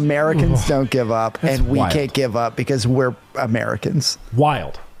 Americans don't give up, and we can't give up because we're Americans.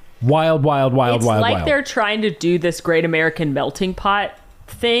 Wild. It's like they're trying to do this great American melting pot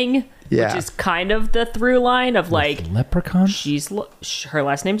thing, which is kind of the through line of like, leprechaun. Her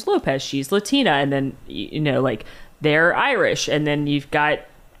last name's Lopez. She's Latina, and then like they're Irish, and then you've got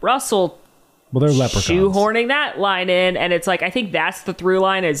Russell. Well, they're leprechauns. Shoehorning that line in, and it's like, I think that's the through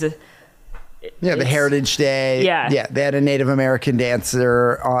line. The Heritage Day. Yeah, they had a Native American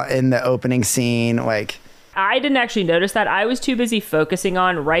dancer in the opening scene. Like, I didn't actually notice that. I was too busy focusing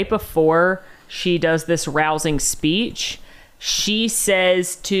on right before she does this rousing speech. She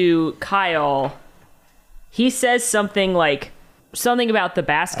says to Kyle, he says something about the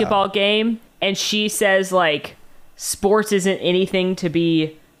basketball game, and she says like, sports isn't anything to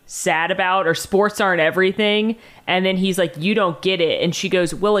be sad about, or sports aren't everything. And then he's like, you don't get it. And she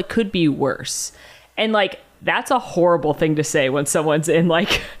goes, well, it could be worse. And like, that's a horrible thing to say when someone's in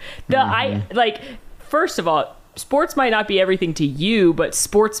like first of all, sports might not be everything to you, but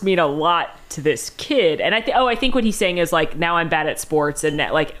sports mean a lot to this kid. And I think what he's saying is like, now I'm bad at sports, and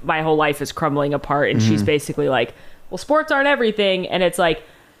that, like, my whole life is crumbling apart. And she's basically like, well, sports aren't everything. And it's like,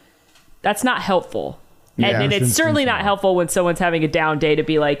 that's not helpful. And then it's certainly not helpful when someone's having a down day to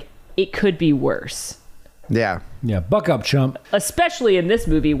be like, it could be worse. Yeah. Buck up, chump. Especially in this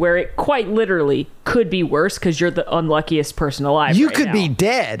movie where it quite literally could be worse because you're the unluckiest person alive. You could be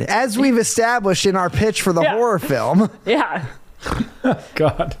dead, as we've established in our pitch for the horror film. Yeah.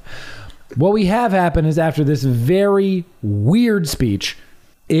 God. What we have happen is, after this very weird speech,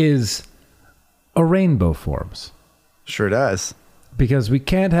 is a rainbow forms. Sure does. Because we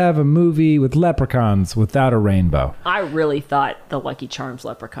can't have a movie with leprechauns without a rainbow. I really thought the Lucky Charms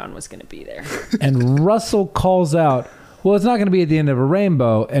leprechaun was going to be there. And Russell calls out, well, it's not going to be at the end of a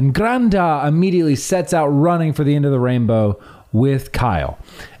rainbow. And Granda immediately sets out running for the end of the rainbow with Kyle.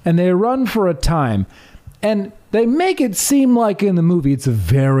 And they run for a time. And they make it seem like in the movie it's a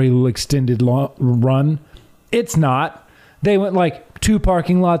very extended run. It's not. They went like 2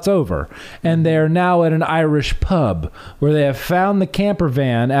 parking lots over, and they're now at an Irish pub where they have found the camper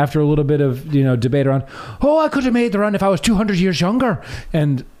van after a little bit of debate around, I could have made the run if I was 200 years younger,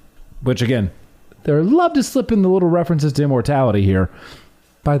 and which again, they love to slip in the little references to immortality here.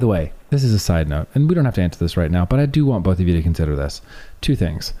 By the way, this is a side note, and we don't have to answer this right now, but I do want both of you to consider this. 2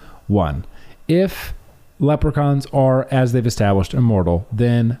 things. 1, if leprechauns are, as they've established, immortal,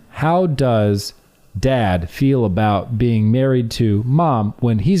 then how does Dad feel about being married to Mom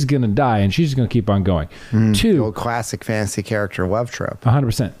when he's gonna die and she's gonna keep on going? 2, old classic fantasy character love trope.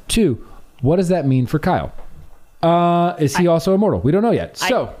 100%. 2, what does that mean for Kyle? Is he also immortal? We don't know yet.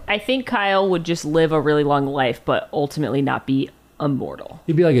 So I think Kyle would just live a really long life, but ultimately not be immortal.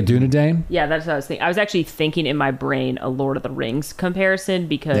 He'd be like a Dunedain. Yeah, that's what I was thinking. I was actually thinking in my brain a Lord of the Rings comparison,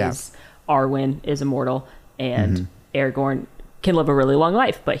 because Arwen is immortal and Aragorn can live a really long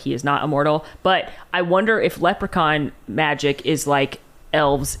life, but he is not immortal. But I wonder if leprechaun magic is like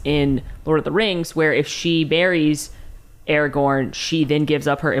elves in Lord of the Rings, where if she marries Aragorn, she then gives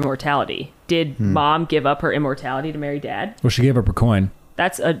up her immortality. Did mom give up her immortality to marry dad? Well, she gave up her coin.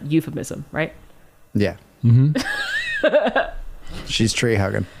 That's a euphemism, right? Yeah. She's tree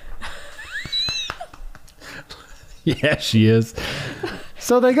hugging. Yeah, she is.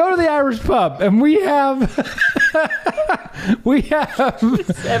 So they go to the Irish pub, and we have Seamus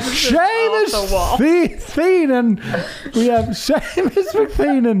Feenan. We have Seamus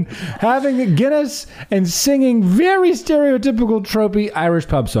McFeenan having a Guinness and singing very stereotypical, tropey Irish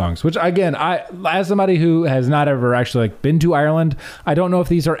pub songs. Which, again, I, as somebody who has not ever actually been to Ireland, I don't know if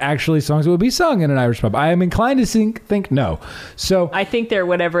these are actually songs that would be sung in an Irish pub. I am inclined to think no. So I think they're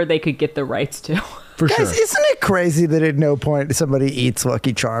whatever they could get the rights to. For Guys, sure. isn't it crazy that at no point somebody eats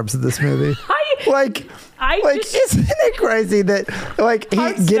Lucky Charms in this movie? Isn't it crazy that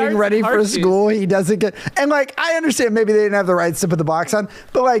he getting ready for school, he doesn't get, and I understand maybe they didn't have the rights to put the box on,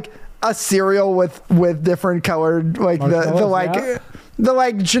 but a cereal with different colored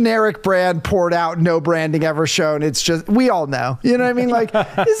the generic brand poured out, no branding ever shown. It's just, we all know. You know what I mean?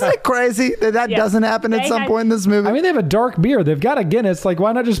 Isn't it crazy that doesn't happen at some point in this movie? I mean, they have a dark beer. They've got a Guinness.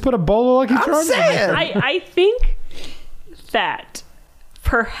 Why not just put a bowl of Lucky Charms? I'm saying. I think that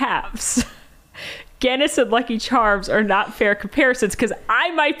perhaps Guinness and Lucky Charms are not fair comparisons, because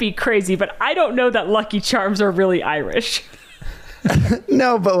I might be crazy, but I don't know that Lucky Charms are really Irish.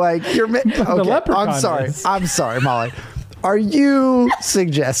 No, but you're okay, leprechaun I'm sorry, Molly. Are you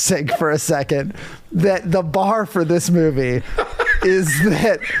suggesting for a second that the bar for this movie is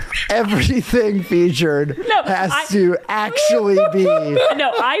that everything featured has to actually be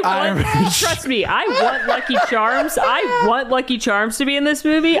Irish? Trust me, I want Lucky Charms. I want Lucky Charms to be in this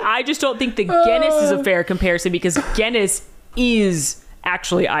movie. I just don't think the Guinness is a fair comparison, because Guinness is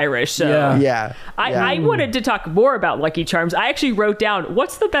actually Irish. So I wanted to talk more about Lucky Charms. I actually wrote down,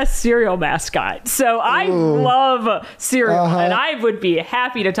 what's the best cereal mascot? So I love cereal, and I would be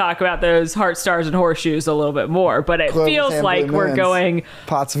happy to talk about those Heart Stars and Horseshoes a little bit more, but it feels like we're going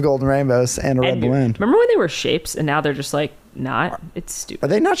pots of golden rainbows and a red balloon. Remember when they were shapes and now they're just not? It's stupid. Are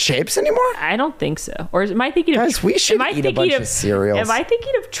they not shapes anymore? I don't think so. Or am I thinking Guys, of... we should eat a bunch of cereals. Am I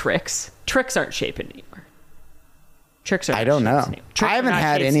thinking of Trix? Trix aren't shaped anymore. Tricks are I don't know. I haven't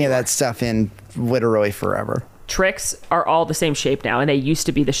had any of that stuff in literally forever. Tricks are all the same shape now, and they used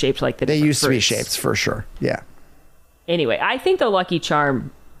to be the shapes like the They used fruits. to be shapes for sure. Yeah. Anyway, I think the Lucky Charm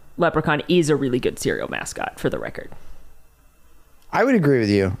leprechaun is a really good cereal mascot, for the record. I would agree with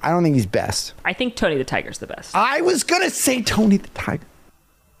you. I don't think he's best. I think Tony the Tiger's the best. I was going to say Tony the Tiger.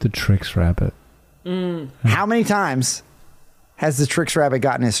 The Trix Rabbit. How many times has the Trix Rabbit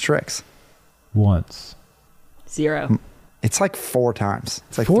gotten his tricks? Once. 0. It's 4 times.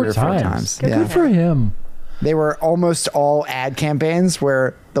 It's 4 3 or 4 times. Good for him. They were almost all ad campaigns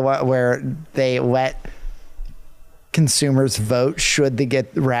where they let consumers vote should the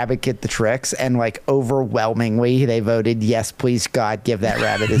rabbit get the tricks, and overwhelmingly they voted yes, please God, give that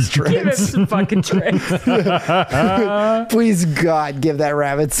rabbit his tricks. Give him some fucking tricks. Please God, give that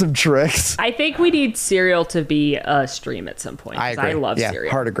rabbit some tricks. I think we need cereal to be a stream at some point. I agree. I love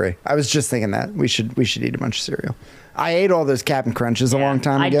cereal. Hard agree. I was just thinking that we should eat a bunch of cereal. I ate all those Cap'n Crunches a long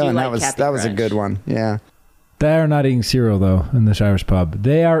time ago, and that was a good one. Yeah. They are not eating cereal though in this Irish pub.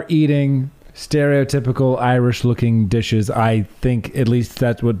 They are eating stereotypical Irish-looking dishes. I think at least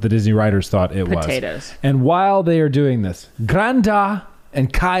that's what the Disney writers thought it was. Potatoes. And while they are doing this, Granda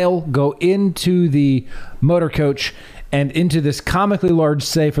and Kyle go into the motor coach and into this comically large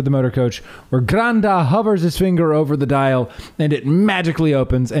safe of the motor coach, where Granda hovers his finger over the dial and it magically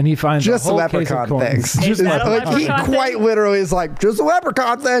opens, and he finds just a whole leprechaun case of coins. things. Is that a leprechaun he thing? quite literally is just a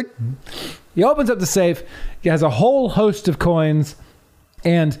leprechaun thing. He opens up the safe. He has a whole host of coins.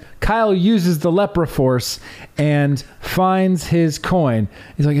 And Kyle uses the lepra force and finds his coin.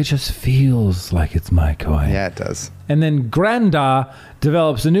 He's like, it just feels like it's my coin. Yeah, it does. And then Granda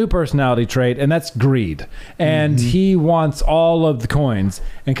develops a new personality trait, and that's greed. And he wants all of the coins,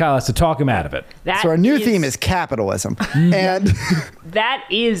 and Kyle has to talk him out of it. So our new theme is capitalism. And that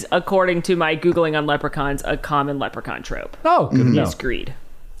is, according to my Googling on leprechauns, a common leprechaun trope. Oh, good to know. Is greed.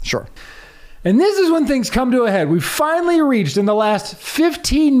 Sure. And this is when things come to a head. We've finally reached, in the last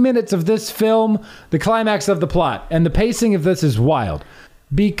 15 minutes of this film, the climax of the plot. And the pacing of this is wild.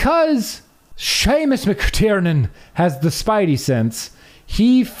 Because Seamus McTiernan has the Spidey sense,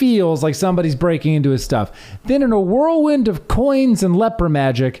 he feels like somebody's breaking into his stuff. Then in a whirlwind of coins and leper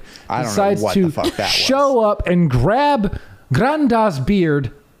magic, decides to show up and grab Granda's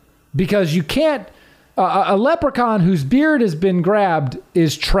beard because you can't. A leprechaun whose beard has been grabbed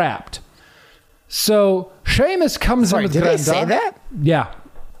is trapped. So Seamus comes in with did Granda. they say that? Yeah.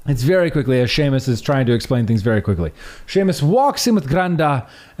 It's very quickly as Seamus is trying to explain things very quickly. Seamus walks in with Granda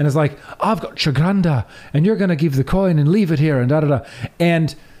and is like, I've got your Granda and you're going to give the coin and leave it here and da-da-da.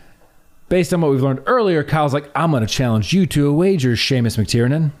 And based on what we've learned earlier, Kyle's like, I'm going to challenge you to a wager, Seamus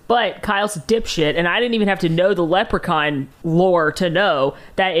McTiernan. But Kyle's a dipshit, and I didn't even have to know the leprechaun lore to know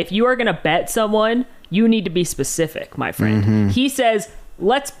that if you are going to bet someone, you need to be specific, my friend. Mm-hmm. He says,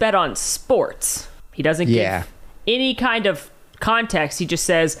 let's bet on sports. He doesn't give any kind of context. He just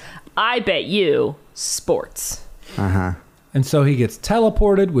says, I bet you sports. And so he gets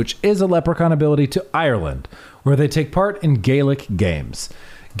teleported, which is a leprechaun ability, to Ireland, where they take part in Gaelic games.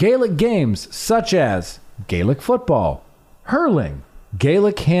 Gaelic games such as Gaelic football, hurling,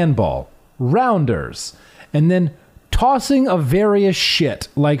 Gaelic handball, rounders, and then tossing of various shit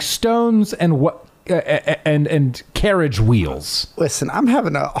like stones and and carriage wheels. Listen, I'm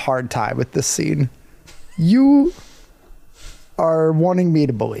having a hard time with this scene. You are wanting me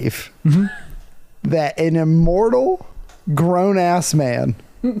to believe that an immortal, grown-ass man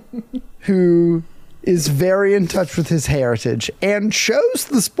who is very in touch with his heritage and chose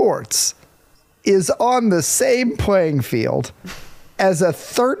the sports is on the same playing field as a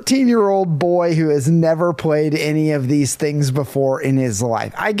 13-year-old boy who has never played any of these things before in his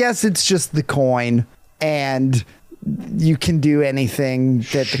life. I guess it's just the coin, and you can do anything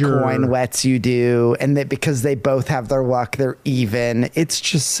that the coin lets you do, and that because they both have their luck, they're even. It's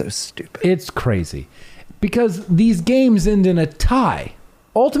just so stupid. It's crazy because these games end in a tie.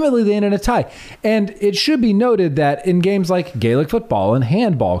 Ultimately, they end in a tie. And it should be noted that in games like Gaelic football and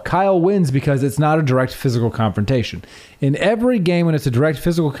handball, Kyle wins because it's not a direct physical confrontation. In every game when it's a direct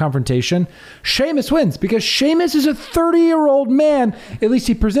physical confrontation, Seamus wins because Seamus is a 30-year-old man. At least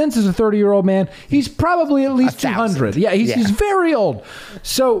he presents as a 30-year-old man. He's probably at least 200. Yeah, he's very old.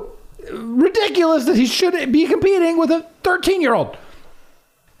 So ridiculous that he should be competing with a 13-year-old.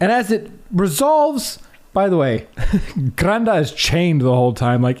 And as it resolves... By the way, Granda is chained the whole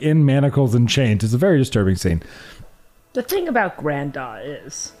time, like in manacles and chains. It's a very disturbing scene. The thing about Granda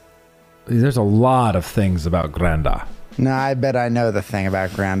is... There's a lot of things about Granda. No, I bet I know the thing about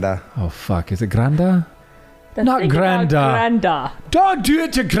Granda. Oh, fuck. Is it Granda? Not Granda. Granda. Don't do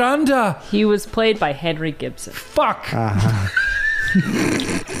it to Granda. He was played by Henry Gibson. Fuck.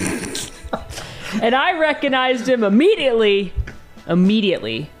 And I recognized him immediately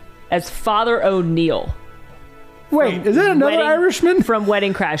as Father O'Neill. Wait, is that another Irishman? From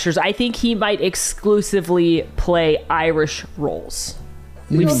Wedding Crashers. I think he might exclusively play Irish roles.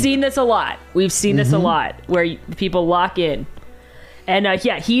 We've seen this a lot. Where people lock in. And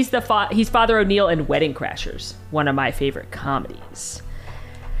he's Father O'Neill in Wedding Crashers, one of my favorite comedies.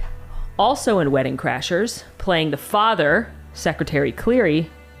 Also in Wedding Crashers, playing the father, Secretary Cleary,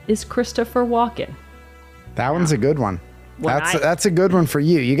 is Christopher Walken. That one's a good one. That's a good one for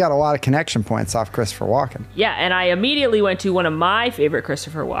you. You got a lot of connection points off Christopher Walken. Yeah, and I immediately went to one of my favorite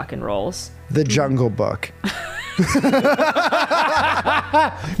Christopher Walken roles. The Jungle Book.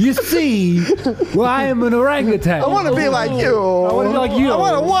 You see, well, I am an orangutan. I want to be like you. I want to be like you. I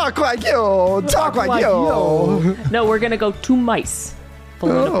want to walk like you. Talk like you. No, we're going to go two mice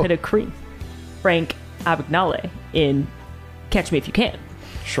full in a pit of cream. Frank Abagnale in Catch Me If You Can.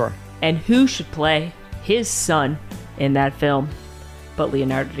 Sure. And who should play his son in that film but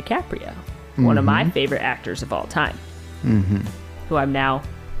Leonardo DiCaprio, one of my favorite actors of all time, who I'm now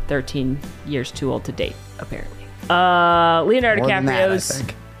 13 years too old to date, apparently. Leonardo DiCaprio's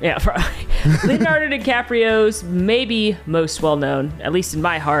Leonardo DiCaprio's maybe most well known, at least in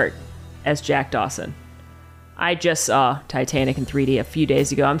my heart, as Jack Dawson. I just saw Titanic in 3D a few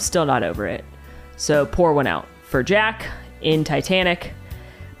days ago. I'm still not over it. So pour one out for Jack in Titanic.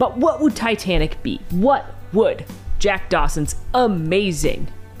 But what would Titanic be? What would Jack Dawson's amazing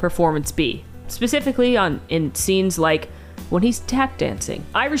performance be? Specifically in scenes like when he's tap dancing,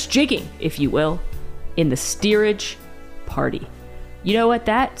 Irish jigging, if you will, in the steerage party. You know what?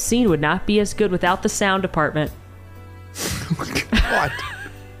 That scene would not be as good without the sound department. What?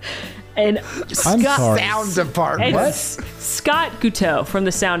 And sound department. What? Scott Gouteau from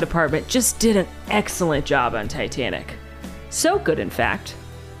the sound department just did an excellent job on Titanic. So good, in fact,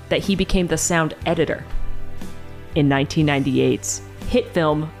 that he became the sound editor in 1998's hit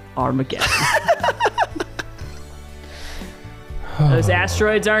film Armageddon. Those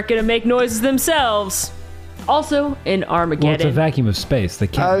asteroids aren't going to make noises themselves. Also in Armageddon. Well, it's a vacuum of space. They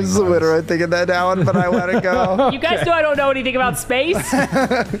can't. I was literally thinking that down, but I let it go. You guys know I don't know anything about space.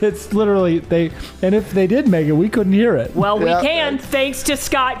 It's literally and if they did make it, we couldn't hear it. Well, we can, thanks to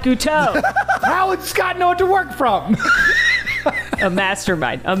Scott Guteau. How would Scott know what to work from? A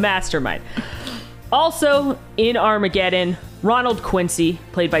mastermind. Also in Armageddon, Ronald Quincy,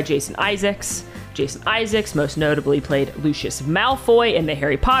 played by Jason Isaacs. Jason Isaacs most notably played Lucius Malfoy in the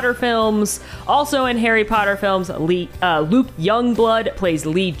Harry Potter films. Also in Harry Potter films, Luke Youngblood plays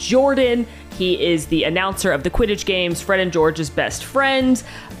Lee Jordan. He is the announcer of the Quidditch games, Fred and George's best friend.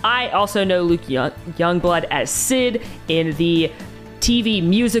 I also know Luke Youngblood as Sid in the TV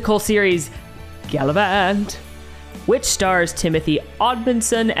musical series Gallivant, which stars Timothy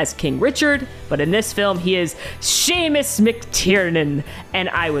Odmanson as King Richard, but in this film he is Seamus McTiernan, and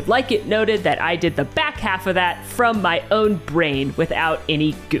I would like it noted that I did the back half of that from my own brain without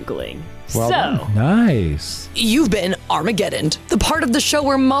any Googling. Nice. You've been Armageddon, the part of the show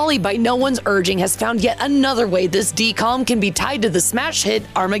where Molly, by no one's urging, has found yet another way this DCOM can be tied to the smash hit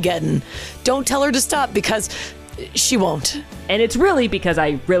Armageddon. Don't tell her to stop because she won't. And it's really because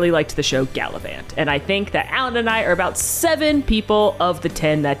I really liked the show Gallivant. And I think that Alan and I are about 7 people of the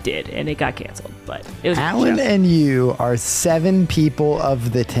 10 that did. And it got canceled. But it was Alan and you are 7 people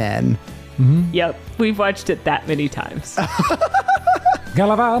of the 10. Mm-hmm. Yep. We've watched it that many times.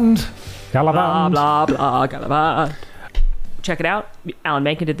 Gallivant. Blah, blah, blah, Gallivant. Check it out. Alan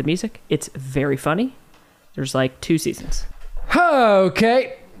Menken did the music. It's very funny. There's like 2 seasons.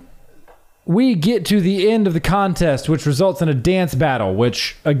 Okay. We get to the end of the contest, which results in a dance battle,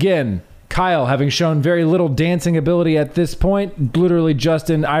 which, again, Kyle, having shown very little dancing ability at this point, literally just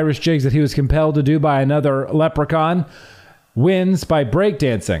in Irish jigs that he was compelled to do by another leprechaun, wins by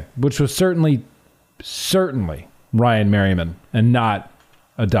breakdancing, which was certainly Ryan Merriman and not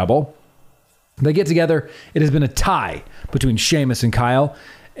a double. They get together. It has been a tie between Seamus and Kyle,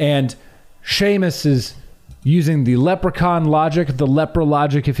 and Seamus is using the leprechaun logic, the lepra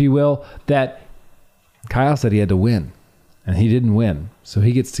logic, if you will, that Kyle said he had to win, and he didn't win. So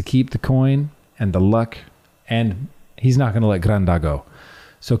he gets to keep the coin and the luck, and he's not going to let Granda go.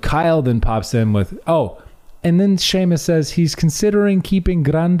 So Kyle then pops in with, and then Seamus says he's considering keeping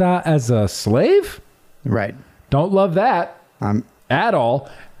Granda as a slave? Right. Don't love that at all.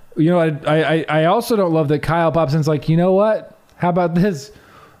 You know, I also don't love that Kyle pops in and is like, you know what? How about this?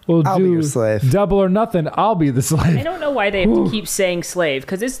 I'll be your slave. Double or nothing. I'll be the slave. I don't know why they have to keep saying slave,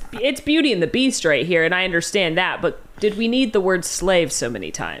 because it's Beauty and the Beast right here, and I understand that, but did we need the word slave so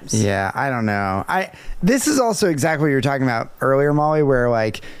many times? Yeah, I don't know. This is also exactly what you were talking about earlier, Molly, where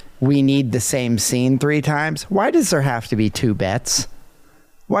like we need the same scene 3 times. Why does there have to be 2 bets?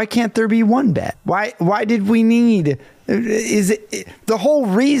 Why can't there be 1 bet? Why did we need... Is it the whole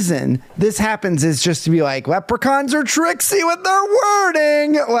reason this happens is just to be like, leprechauns are tricksy with their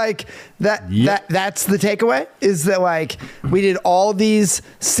wording, like that? Yep. That's the takeaway, is that like we did all these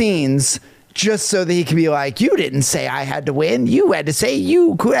scenes just so that he could be like, you didn't say I had to win, you had to say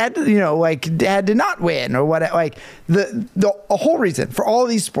you had to, had to not win, or what? Like the whole reason for all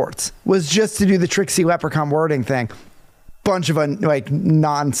these sports was just to do the tricksy leprechaun wording thing. Bunch of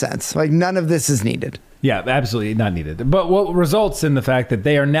nonsense. Like none of this is needed. Yeah, absolutely not needed. But what results in the fact that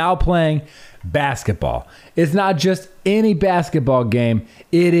they are now playing basketball. It's not just any basketball game.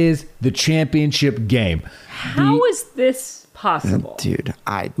 It is the championship game. How is this possible? Dude,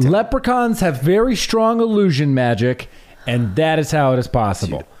 Leprechauns have very strong illusion magic, and that is how it is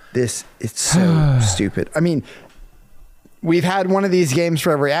possible. Dude, it's so stupid. I mean, we've had one of these games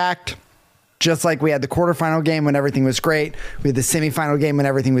for every act. Just like we had the quarterfinal game when everything was great. We had the semifinal game when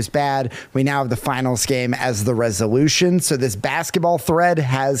everything was bad. We now have the finals game as the resolution. So this basketball thread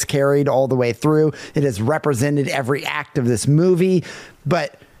has carried all the way through. It has represented every act of this movie.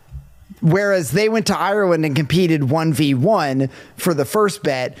 But whereas they went to Ireland and competed 1v1 for the first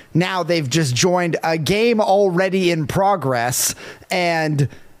bet, now they've just joined a game already in progress, and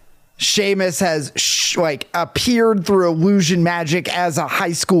Seamus has appeared through illusion magic as a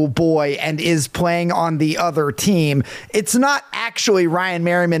high school boy and is playing on the other team. It's not actually Ryan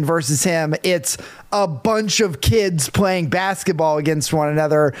Merriman versus him. It's a bunch of kids playing basketball against one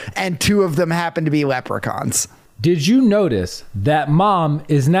another, and 2 of them happen to be leprechauns. Did you notice that mom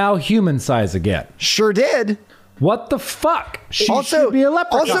is now human size again? Sure did. What the fuck? She also, should be a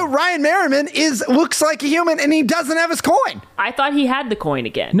leprechaun. Also, Ryan Merriman looks like a human, and he doesn't have his coin. I thought he had the coin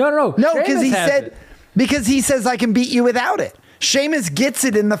again. No, because he says I can beat you without it. Seamus gets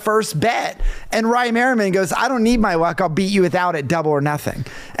it in the first bet, and Ryan Merriman goes, I don't need my luck. I'll beat you without it, double or nothing.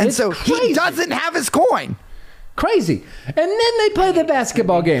 And it's so crazy. He doesn't have his coin. Crazy. And then they play the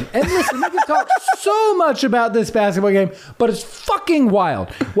basketball game. And listen, we can talk so much about this basketball game, but it's fucking wild.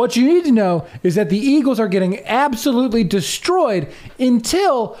 What you need to know is that the Eagles are getting absolutely destroyed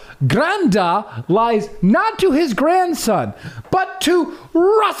until Granda lies not to his grandson, but to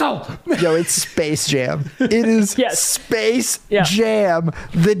Russell. Yo, it's Space Jam. It is Space Jam,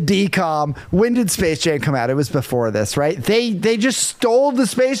 the DCOM. When did Space Jam come out? It was before this, right? They just stole the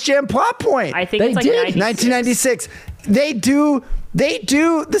Space Jam plot point. I think it's like 1996. They do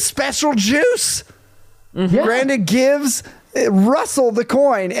the special juice. Mm-hmm. Yeah. Granda gives Russell the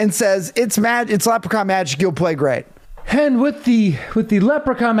coin and says, it's leprechaun magic, you'll play great. And with the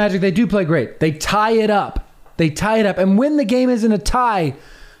leprechaun magic, they do play great. They tie it up. And when the game is in a tie,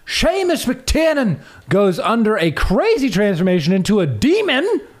 Seamus McTiernan goes under a crazy transformation into a demon.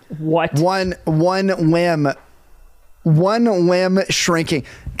 What? One limb shrinking.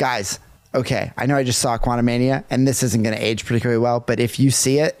 Guys, okay, I know I just saw Quantumania, and this isn't going to age particularly well, but if you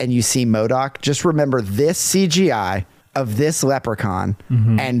see it and you see MODOK, just remember this CGI of this leprechaun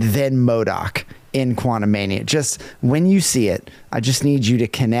and then MODOK in Quantumania. Just when you see it, I just need you to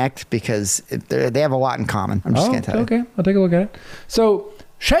connect because they have a lot in common. I'm just going to tell you. Okay, I'll take a look at it. So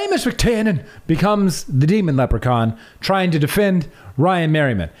Seamus McTiernan becomes the demon leprechaun trying to defend Ryan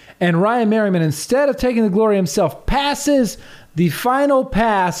Merriman. And Ryan Merriman, instead of taking the glory himself, passes the final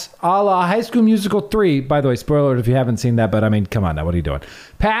pass a la High School Musical 3. By the way, spoiler alert if you haven't seen that, but I mean, come on now, what are you doing?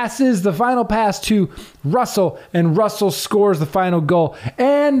 Passes the final pass to Russell, and Russell scores the final goal.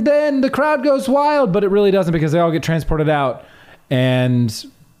 And then the crowd goes wild, but it really doesn't because they all get transported out, and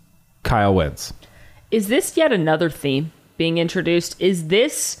Kyle wins. Is this yet another theme being introduced? Is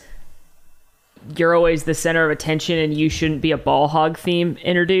this you're always the center of attention and you shouldn't be a ball hog theme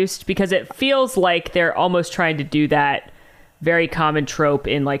introduced? Because it feels like they're almost trying to do that very common trope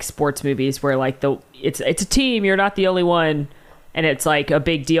in like sports movies where like it's a team, you're not the only one, and it's like a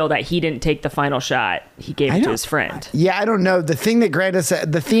big deal that he didn't take the final shot, he gave it to his friend. Yeah, I don't know. The thing that Granda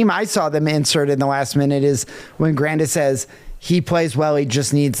said, the theme I saw them insert in the last minute is when Granda says he plays well, he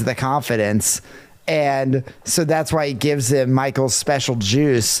just needs the confidence. And so that's why he gives him Michael's special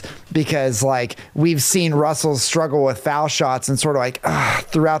juice, because like we've seen Russell struggle with foul shots and sort of like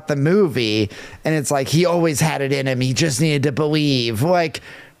throughout the movie. And it's like he always had it in him. He just needed to believe. Like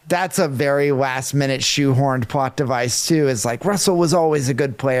that's a very last minute shoehorned plot device too. Is like Russell was always a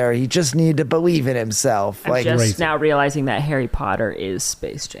good player. He just needed to believe in himself. I'm like just now realizing that Harry Potter is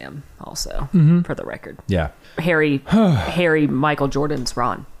Space Jam also, for the record. Yeah. Harry Michael Jordan's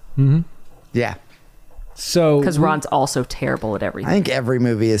Ron. Yeah. So because Ron's also terrible at everything. I think every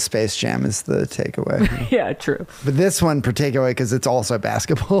movie is Space Jam is the takeaway. Yeah, true. But this one particularly because it's also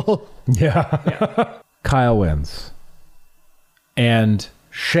basketball. Yeah. Kyle wins. And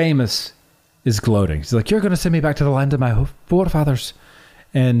Seamus is gloating. He's like, you're going to send me back to the land of my forefathers.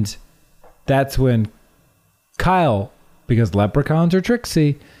 And that's when Kyle, because leprechauns are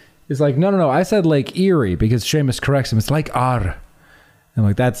tricksy, is like, no, I said Lake Erie, because Seamus corrects him. It's Lake Ar. And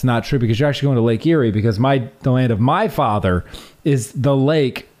like, that's not true because you're actually going to Lake Erie because the land of my father is the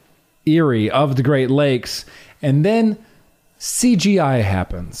Lake Erie of the Great Lakes. And then CGI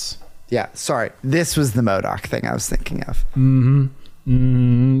happens. Yeah, sorry. This was the MODOK thing I was thinking of.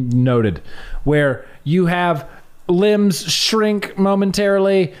 Noted. Where you have limbs shrink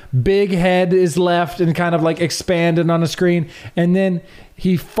momentarily, big head is left and kind of like expanded on a screen, and then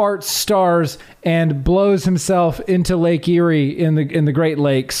he farts stars and blows himself into Lake Erie in the Great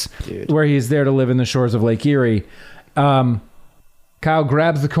Lakes. Dude. Where he's there to live in the shores of Lake Erie. Kyle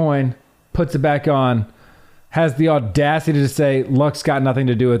grabs the coin, puts it back on, has the audacity to say luck's got nothing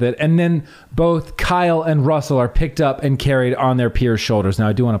to do with it, and then both Kyle and Russell are picked up and carried on their peers' shoulders. Now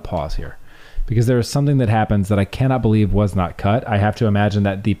I do want to pause here because there is something that happens that I cannot believe was not cut. I have to imagine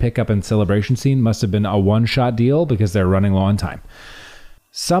that the pickup and celebration scene must have been a one-shot deal because they're running low on time.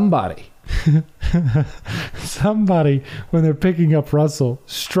 Somebody, when they're picking up Russell,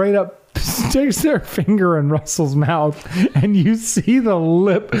 straight up sticks their finger in Russell's mouth, and you see the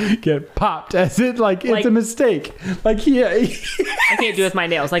lip get popped as it's a mistake. Like I can't do it with my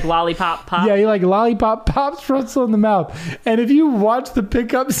nails. Like lollipop pop. Yeah, he like lollipop pops Russell in the mouth. And if you watch the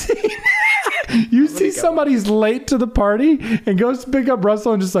pickup scene, you see somebody's late to the party and goes to pick up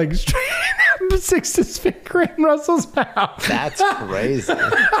Russell and just like straight sticks his finger in Russell's mouth. That's crazy.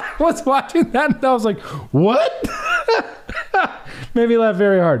 I was watching that and I was like, what? Made me laugh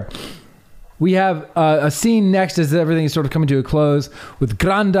very hard. We have a scene next as everything is sort of coming to a close with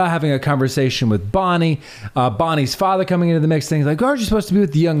Granda having a conversation with Bonnie. Bonnie's father coming into the mix saying, like, aren't you supposed to be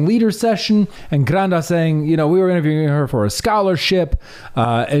with the young leader session? And Granda saying, we were interviewing her for a scholarship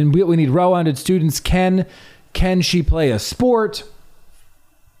and we need well-rounded students. Ken, Can she play a sport?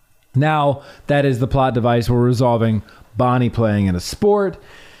 Now, that is the plot device we're resolving. Bonnie playing in a sport.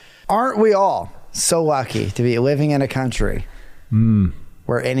 Aren't we all so lucky to be living in a country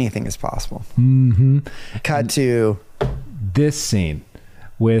where anything is possible? Mm-hmm. Cut to this scene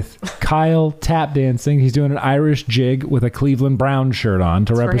with Kyle tap dancing. He's doing an Irish jig with a Cleveland Brown shirt on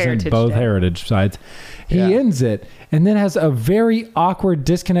to represent both heritage sides. He ends it and then has a very awkward,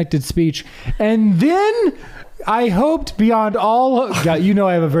 disconnected speech. And then I hoped beyond all... God, you know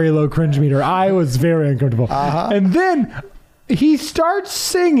I have a very low cringe meter. I was very uncomfortable. And then he starts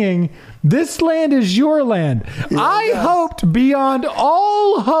singing, "This land is your land." I hoped beyond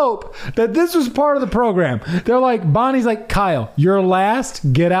all hope that this was part of the program. They're like, Bonnie's like, "Kyle, you're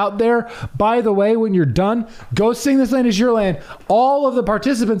last. Get out there. By the way, when you're done, go sing 'This Land Is Your Land.' All of the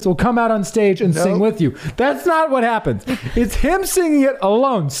participants will come out on stage and sing with you." That's not what happens. It's him singing it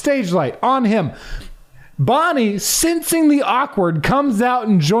alone. Stage light on him. Bonnie, sensing the awkward, comes out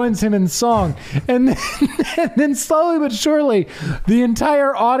and joins him in song. And then slowly but surely, the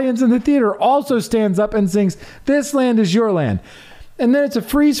entire audience in the theater also stands up and sings, "This land is your land." And then it's a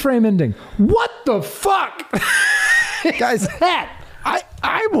freeze frame ending. What the fuck? Guys,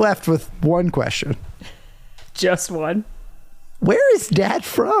 I'm left with one question. Just one. Where is Dad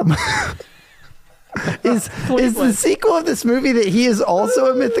from? Is the sequel of this movie that he is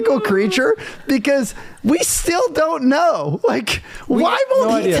also a mythical creature? Because we still don't know. Like, why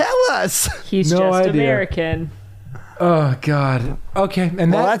won't he tell us? He's just American. Oh, God. Okay.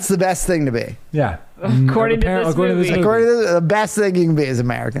 And that's the best thing to be. Yeah. According to this movie. The best thing you can be is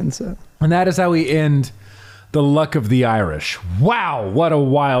American. So. And that is how we end The Luck of the Irish. Wow, what a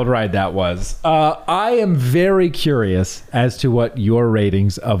wild ride that was. I am very curious as to what your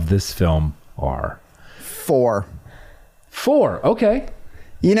ratings of this film are. 4. Okay.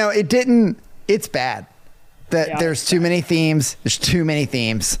 You know, it's bad. There's too many themes.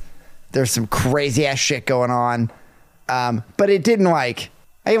 There's some crazy ass shit going on. But I didn't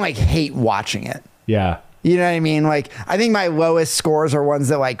hate watching it. Yeah. You know what I mean? Like, I think my lowest scores are ones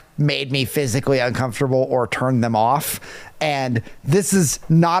that like made me physically uncomfortable or turned them off. And this is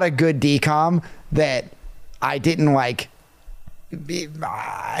not a good DCOM that I didn't like.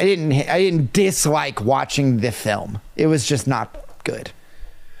 I didn't dislike watching the film. It was just not good.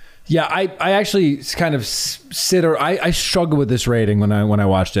 Yeah, I actually kind of I struggle with this rating when I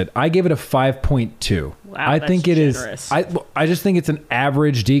watched it. I gave it a 5.2. Wow, I think it generous. is. I just think it's an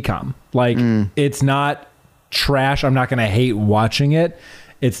average DCOM. Like, it's not trash. I'm not going to hate watching it.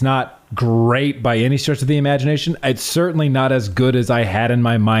 It's not great by any stretch of the imagination. It's certainly not as good as I had in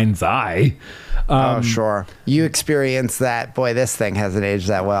my mind's eye. Oh, sure. You experienced that. Boy, this thing hasn't aged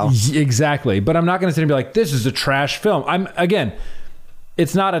that well. Exactly. But I'm not going to sit and be like, this is a trash film.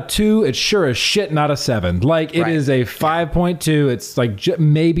 It's not a 2. It's sure as shit not a 7. Like, it is a 5.2. It's like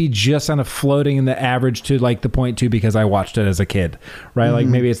maybe just kind of floating in the average to like the 0.2 because I watched it as a kid, right? Like,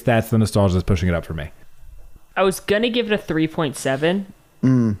 maybe that's the nostalgia that's pushing it up for me. I was going to give it a 3.7.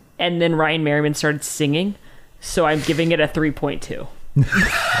 And then Ryan Merriman started singing. So I'm giving it a 3.2.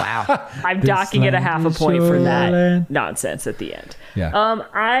 Wow. I'm docking it a half a point for that nonsense at the end. Yeah.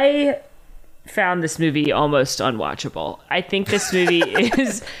 I found this movie almost unwatchable. I think this movie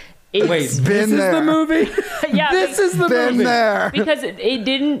is... Wait, this is the movie? Yeah. This is the movie. There. Because it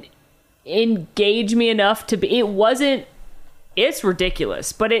didn't engage me enough to be... It wasn't... It's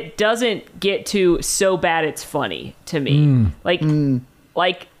ridiculous, but it doesn't get to so bad it's funny to me.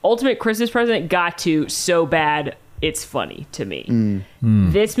 Like Ultimate Christmas Present got to so bad it's funny to me.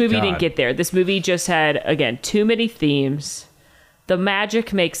 This movie didn't get there. This movie just had, again, too many themes. The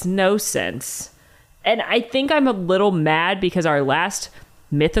magic makes no sense. And I think I'm a little mad because our last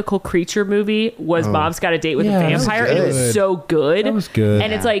mythical creature movie was Mom's Got a Date with a Vampire. And it was so good. That was good.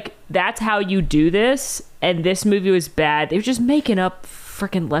 And it's like, that's how you do this. And this movie was bad. They were just making up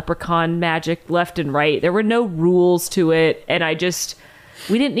freaking leprechaun magic left and right. There were no rules to it. And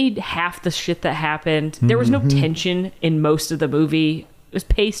we didn't need half the shit that happened. There was no tension in most of the movie. It was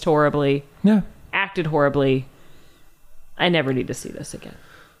paced horribly. Yeah. Acted horribly. I never need to see this again.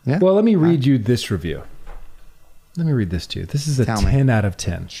 Yeah. Well, let me read you this review. Let me read this to you. This is a 10 out of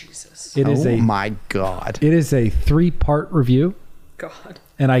 10. Jesus. My God. It is a 3-part review. God.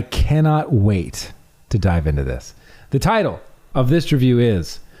 And I cannot wait to dive into this. The title of this review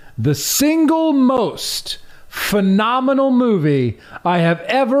is The Single Most Phenomenal Movie I Have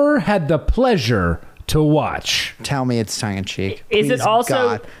Ever Had the Pleasure to Watch. Tell me it's tongue in cheek. Is it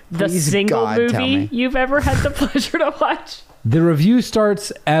also the single movie you've ever had the pleasure to watch? The review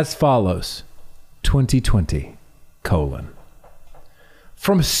starts as follows. 2020,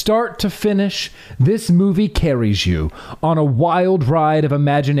 From start to finish, this movie carries you on a wild ride of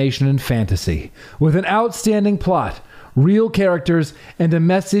imagination and fantasy, with an outstanding plot, real characters, and a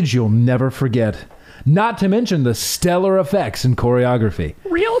message you'll never forget. Not to mention the stellar effects and choreography.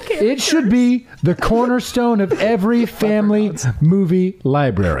 Real characters. It should be the cornerstone of every family movie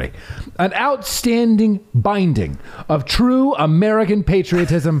library. An outstanding binding of true American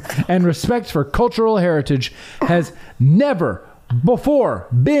patriotism and respect for cultural heritage has never before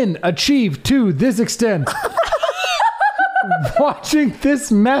been achieved to this extent. Watching this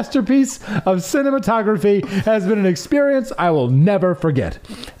masterpiece of cinematography has been an experience I will never forget.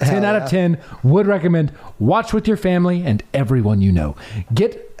 10 out of 10 would recommend. Watch with your family and everyone you know.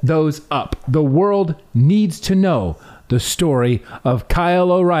 Get those up. The world needs to know the story of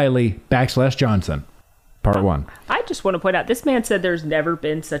Kyle O'Reilly / Johnson. Part 1. I just want to point out, this man said there's never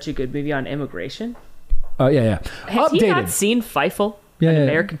been such a good movie on immigration. Yeah. Has he not seen Feifel? An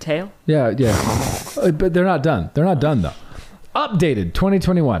American Tale? Yeah. But they're not done. They're not done, though. Updated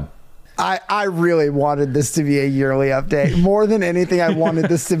 2021. I really wanted this to be a yearly update. More than anything, I wanted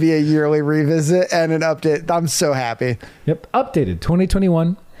this to be a yearly revisit and an update. I'm so happy. Yep. Updated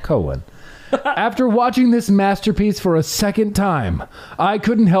 2021, : After watching this masterpiece for a second time, I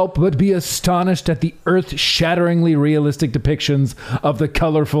couldn't help but be astonished at the earth-shatteringly realistic depictions of the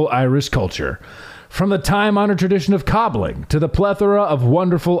colorful Irish culture. From the time-honored tradition of cobbling to the plethora of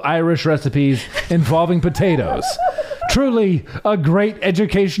wonderful Irish recipes involving potatoes. Truly a great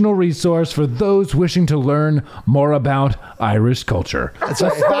educational resource for those wishing to learn more about Irish culture. That's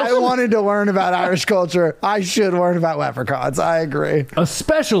right. If I wanted to learn about Irish culture, I should learn about leprechauns. I agree.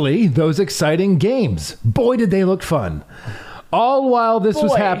 Especially those exciting games. Boy, did they look fun. All while this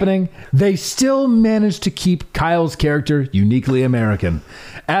was happening, they still managed to keep Kyle's character uniquely American.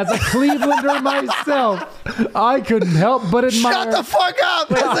 As a Clevelander myself, I couldn't help but admire... Shut the fuck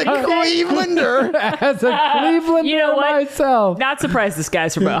up! As a Clevelander! As a Clevelander myself. Not surprised this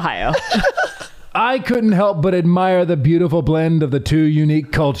guy's from Ohio. I couldn't help but admire the beautiful blend of the two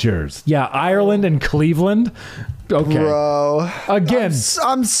unique cultures. Yeah, Ireland and Cleveland. Okay. Bro. Again.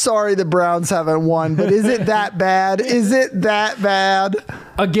 I'm sorry the Browns haven't won, but is it that bad? Is it that bad?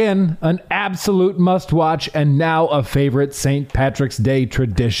 Again, an absolute must-watch and now a favorite St. Patrick's Day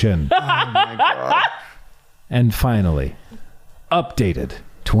tradition. Oh, my God. And finally, updated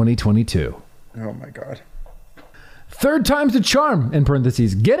 2022. Oh, my God. Third time's a charm, in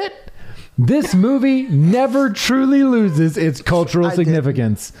parentheses. Get it? This movie never truly loses its cultural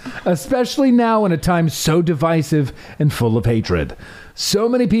significance, especially now in a time so divisive and full of hatred. So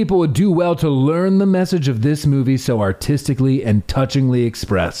many people would do well to learn the message of this movie so artistically and touchingly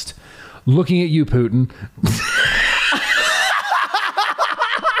expressed. Looking at you, Putin. Looking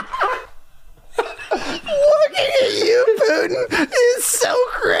at you, Putin, is so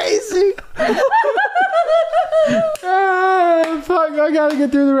crazy. Fuck, I gotta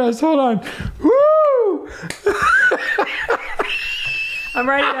get through the rest. Hold on. Woo! I'm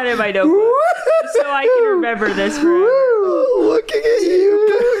writing that in my notebook so I can remember this forever. Looking at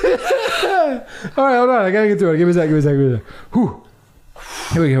you, Putin. All right, hold on. I gotta get through it. Give me a sec. Whew.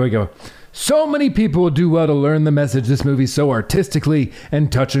 Here we go. So many people would do well to learn the message this movie so artistically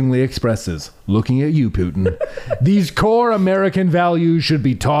and touchingly expresses. Looking at you, Putin. These core American values should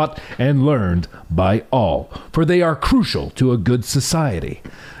be taught and learned by all, for they are crucial to a good society.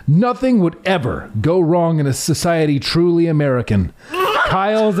 Nothing would ever go wrong in a society truly American.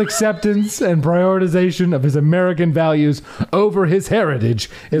 Kyle's acceptance and prioritization of his American values over his heritage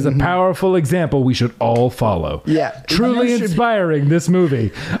is a powerful example we should all follow. Yeah. Truly inspiring, this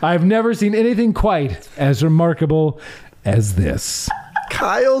movie. I've never seen anything quite as remarkable as this.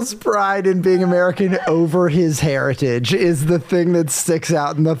 Kyle's pride in being American over his heritage is the thing that sticks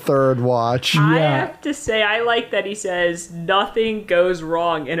out in the third watch. I have to say, I like that he says nothing goes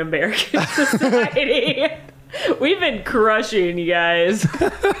wrong in American society. We've been crushing, you guys.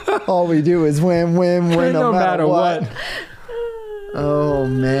 All we do is win, no matter what. Oh,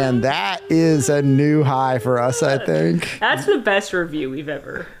 man, that is a new high for us, I think. That's the best review we've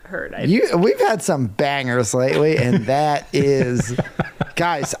ever heard. We've had some bangers lately, and that is...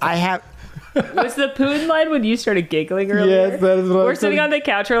 Guys, I have... Was the Putin line when you started giggling earlier? Yes, that is what We're sitting on the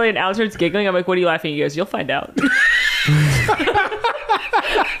couch early, and Alex starts giggling. I'm like, what are you laughing? He goes, you'll find out.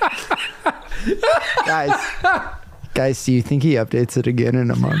 Guys, do you think he updates it again in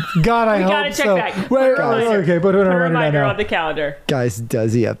a month? God, I We hope gotta check so. back. Wait, okay, put a reminder on the calendar. Guys,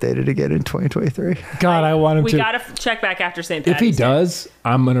 does he update it again in 2023? God, I want him We to. gotta check back after St. If Patrick's he does,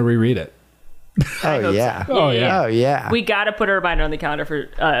 I'm going to reread it. Oh, yeah. so. Oh, yeah. We gotta put a reminder on the calendar for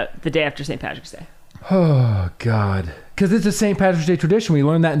the day after St. Patrick's Day. Oh, God. Because it's a St. Patrick's Day tradition. We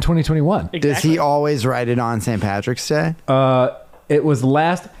learned that in 2021. Exactly. Does he always write it on St. Patrick's Day? It was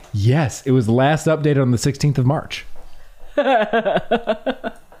last updated on the 16th of March.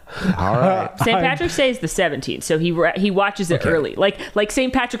 All right. St. Patrick's Day is the 17th, so he watches it early, like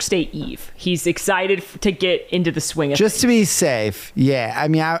St. Patrick's Day Eve. He's excited to get into the swing of Just things. to be safe, yeah. I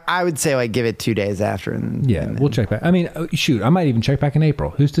mean, I would say like give it 2 days after. We'll check back. I mean, shoot, I might even check back in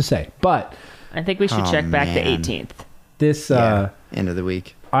April. Who's to say? But I think we should check back the 18th. this end of the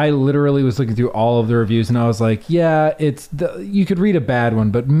week. I literally was looking through all of the reviews and I was like, yeah, you could read a bad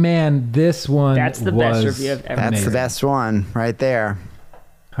one, but man, this one That's the best review I've ever That's amazing. the best one right there.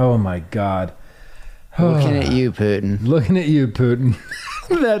 Oh my God. Looking at you, Putin. Looking at you, Putin.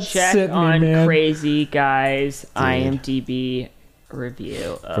 That's Check sitting on me, man. Crazy Guys IMDb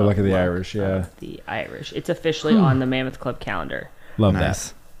review of For Luck of the Luck Irish, yeah. of the Irish. It's officially on the Mammoth Club calendar. Love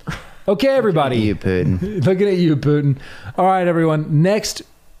Nice. that. Okay, everybody. You, Putin. Looking at you, Putin. All right, everyone. Next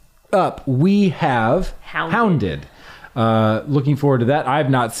up, we have Hounded. Looking forward to that. I've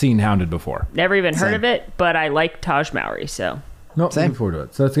not seen Hounded before. Never even heard Same. of it, but I like Taj Mowry, so No, looking forward to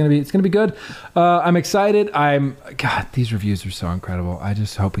it. So it's gonna be good. I'm excited. God, these reviews are so incredible. I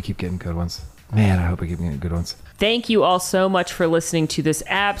just hope we keep getting good ones. Man, I hope we keep getting good ones. thank you all so much for listening to this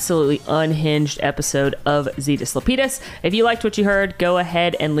absolutely unhinged episode of Zetus Lapidus. If you liked what you heard, go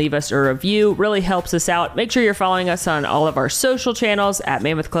ahead and leave us a review. Really helps us out. Make sure you're following us on all of our social channels at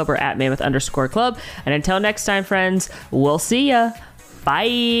Mammoth Club or at Mammoth_Club. And until next time, friends, we'll see ya.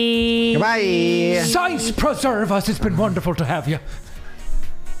 Bye. Bye. Science preserve us. It's been wonderful to have you.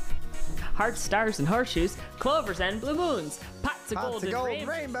 Hearts, stars, and horseshoes, clovers, and blue moons, pots of gold, and rainbows.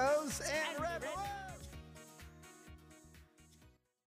 rainbows, and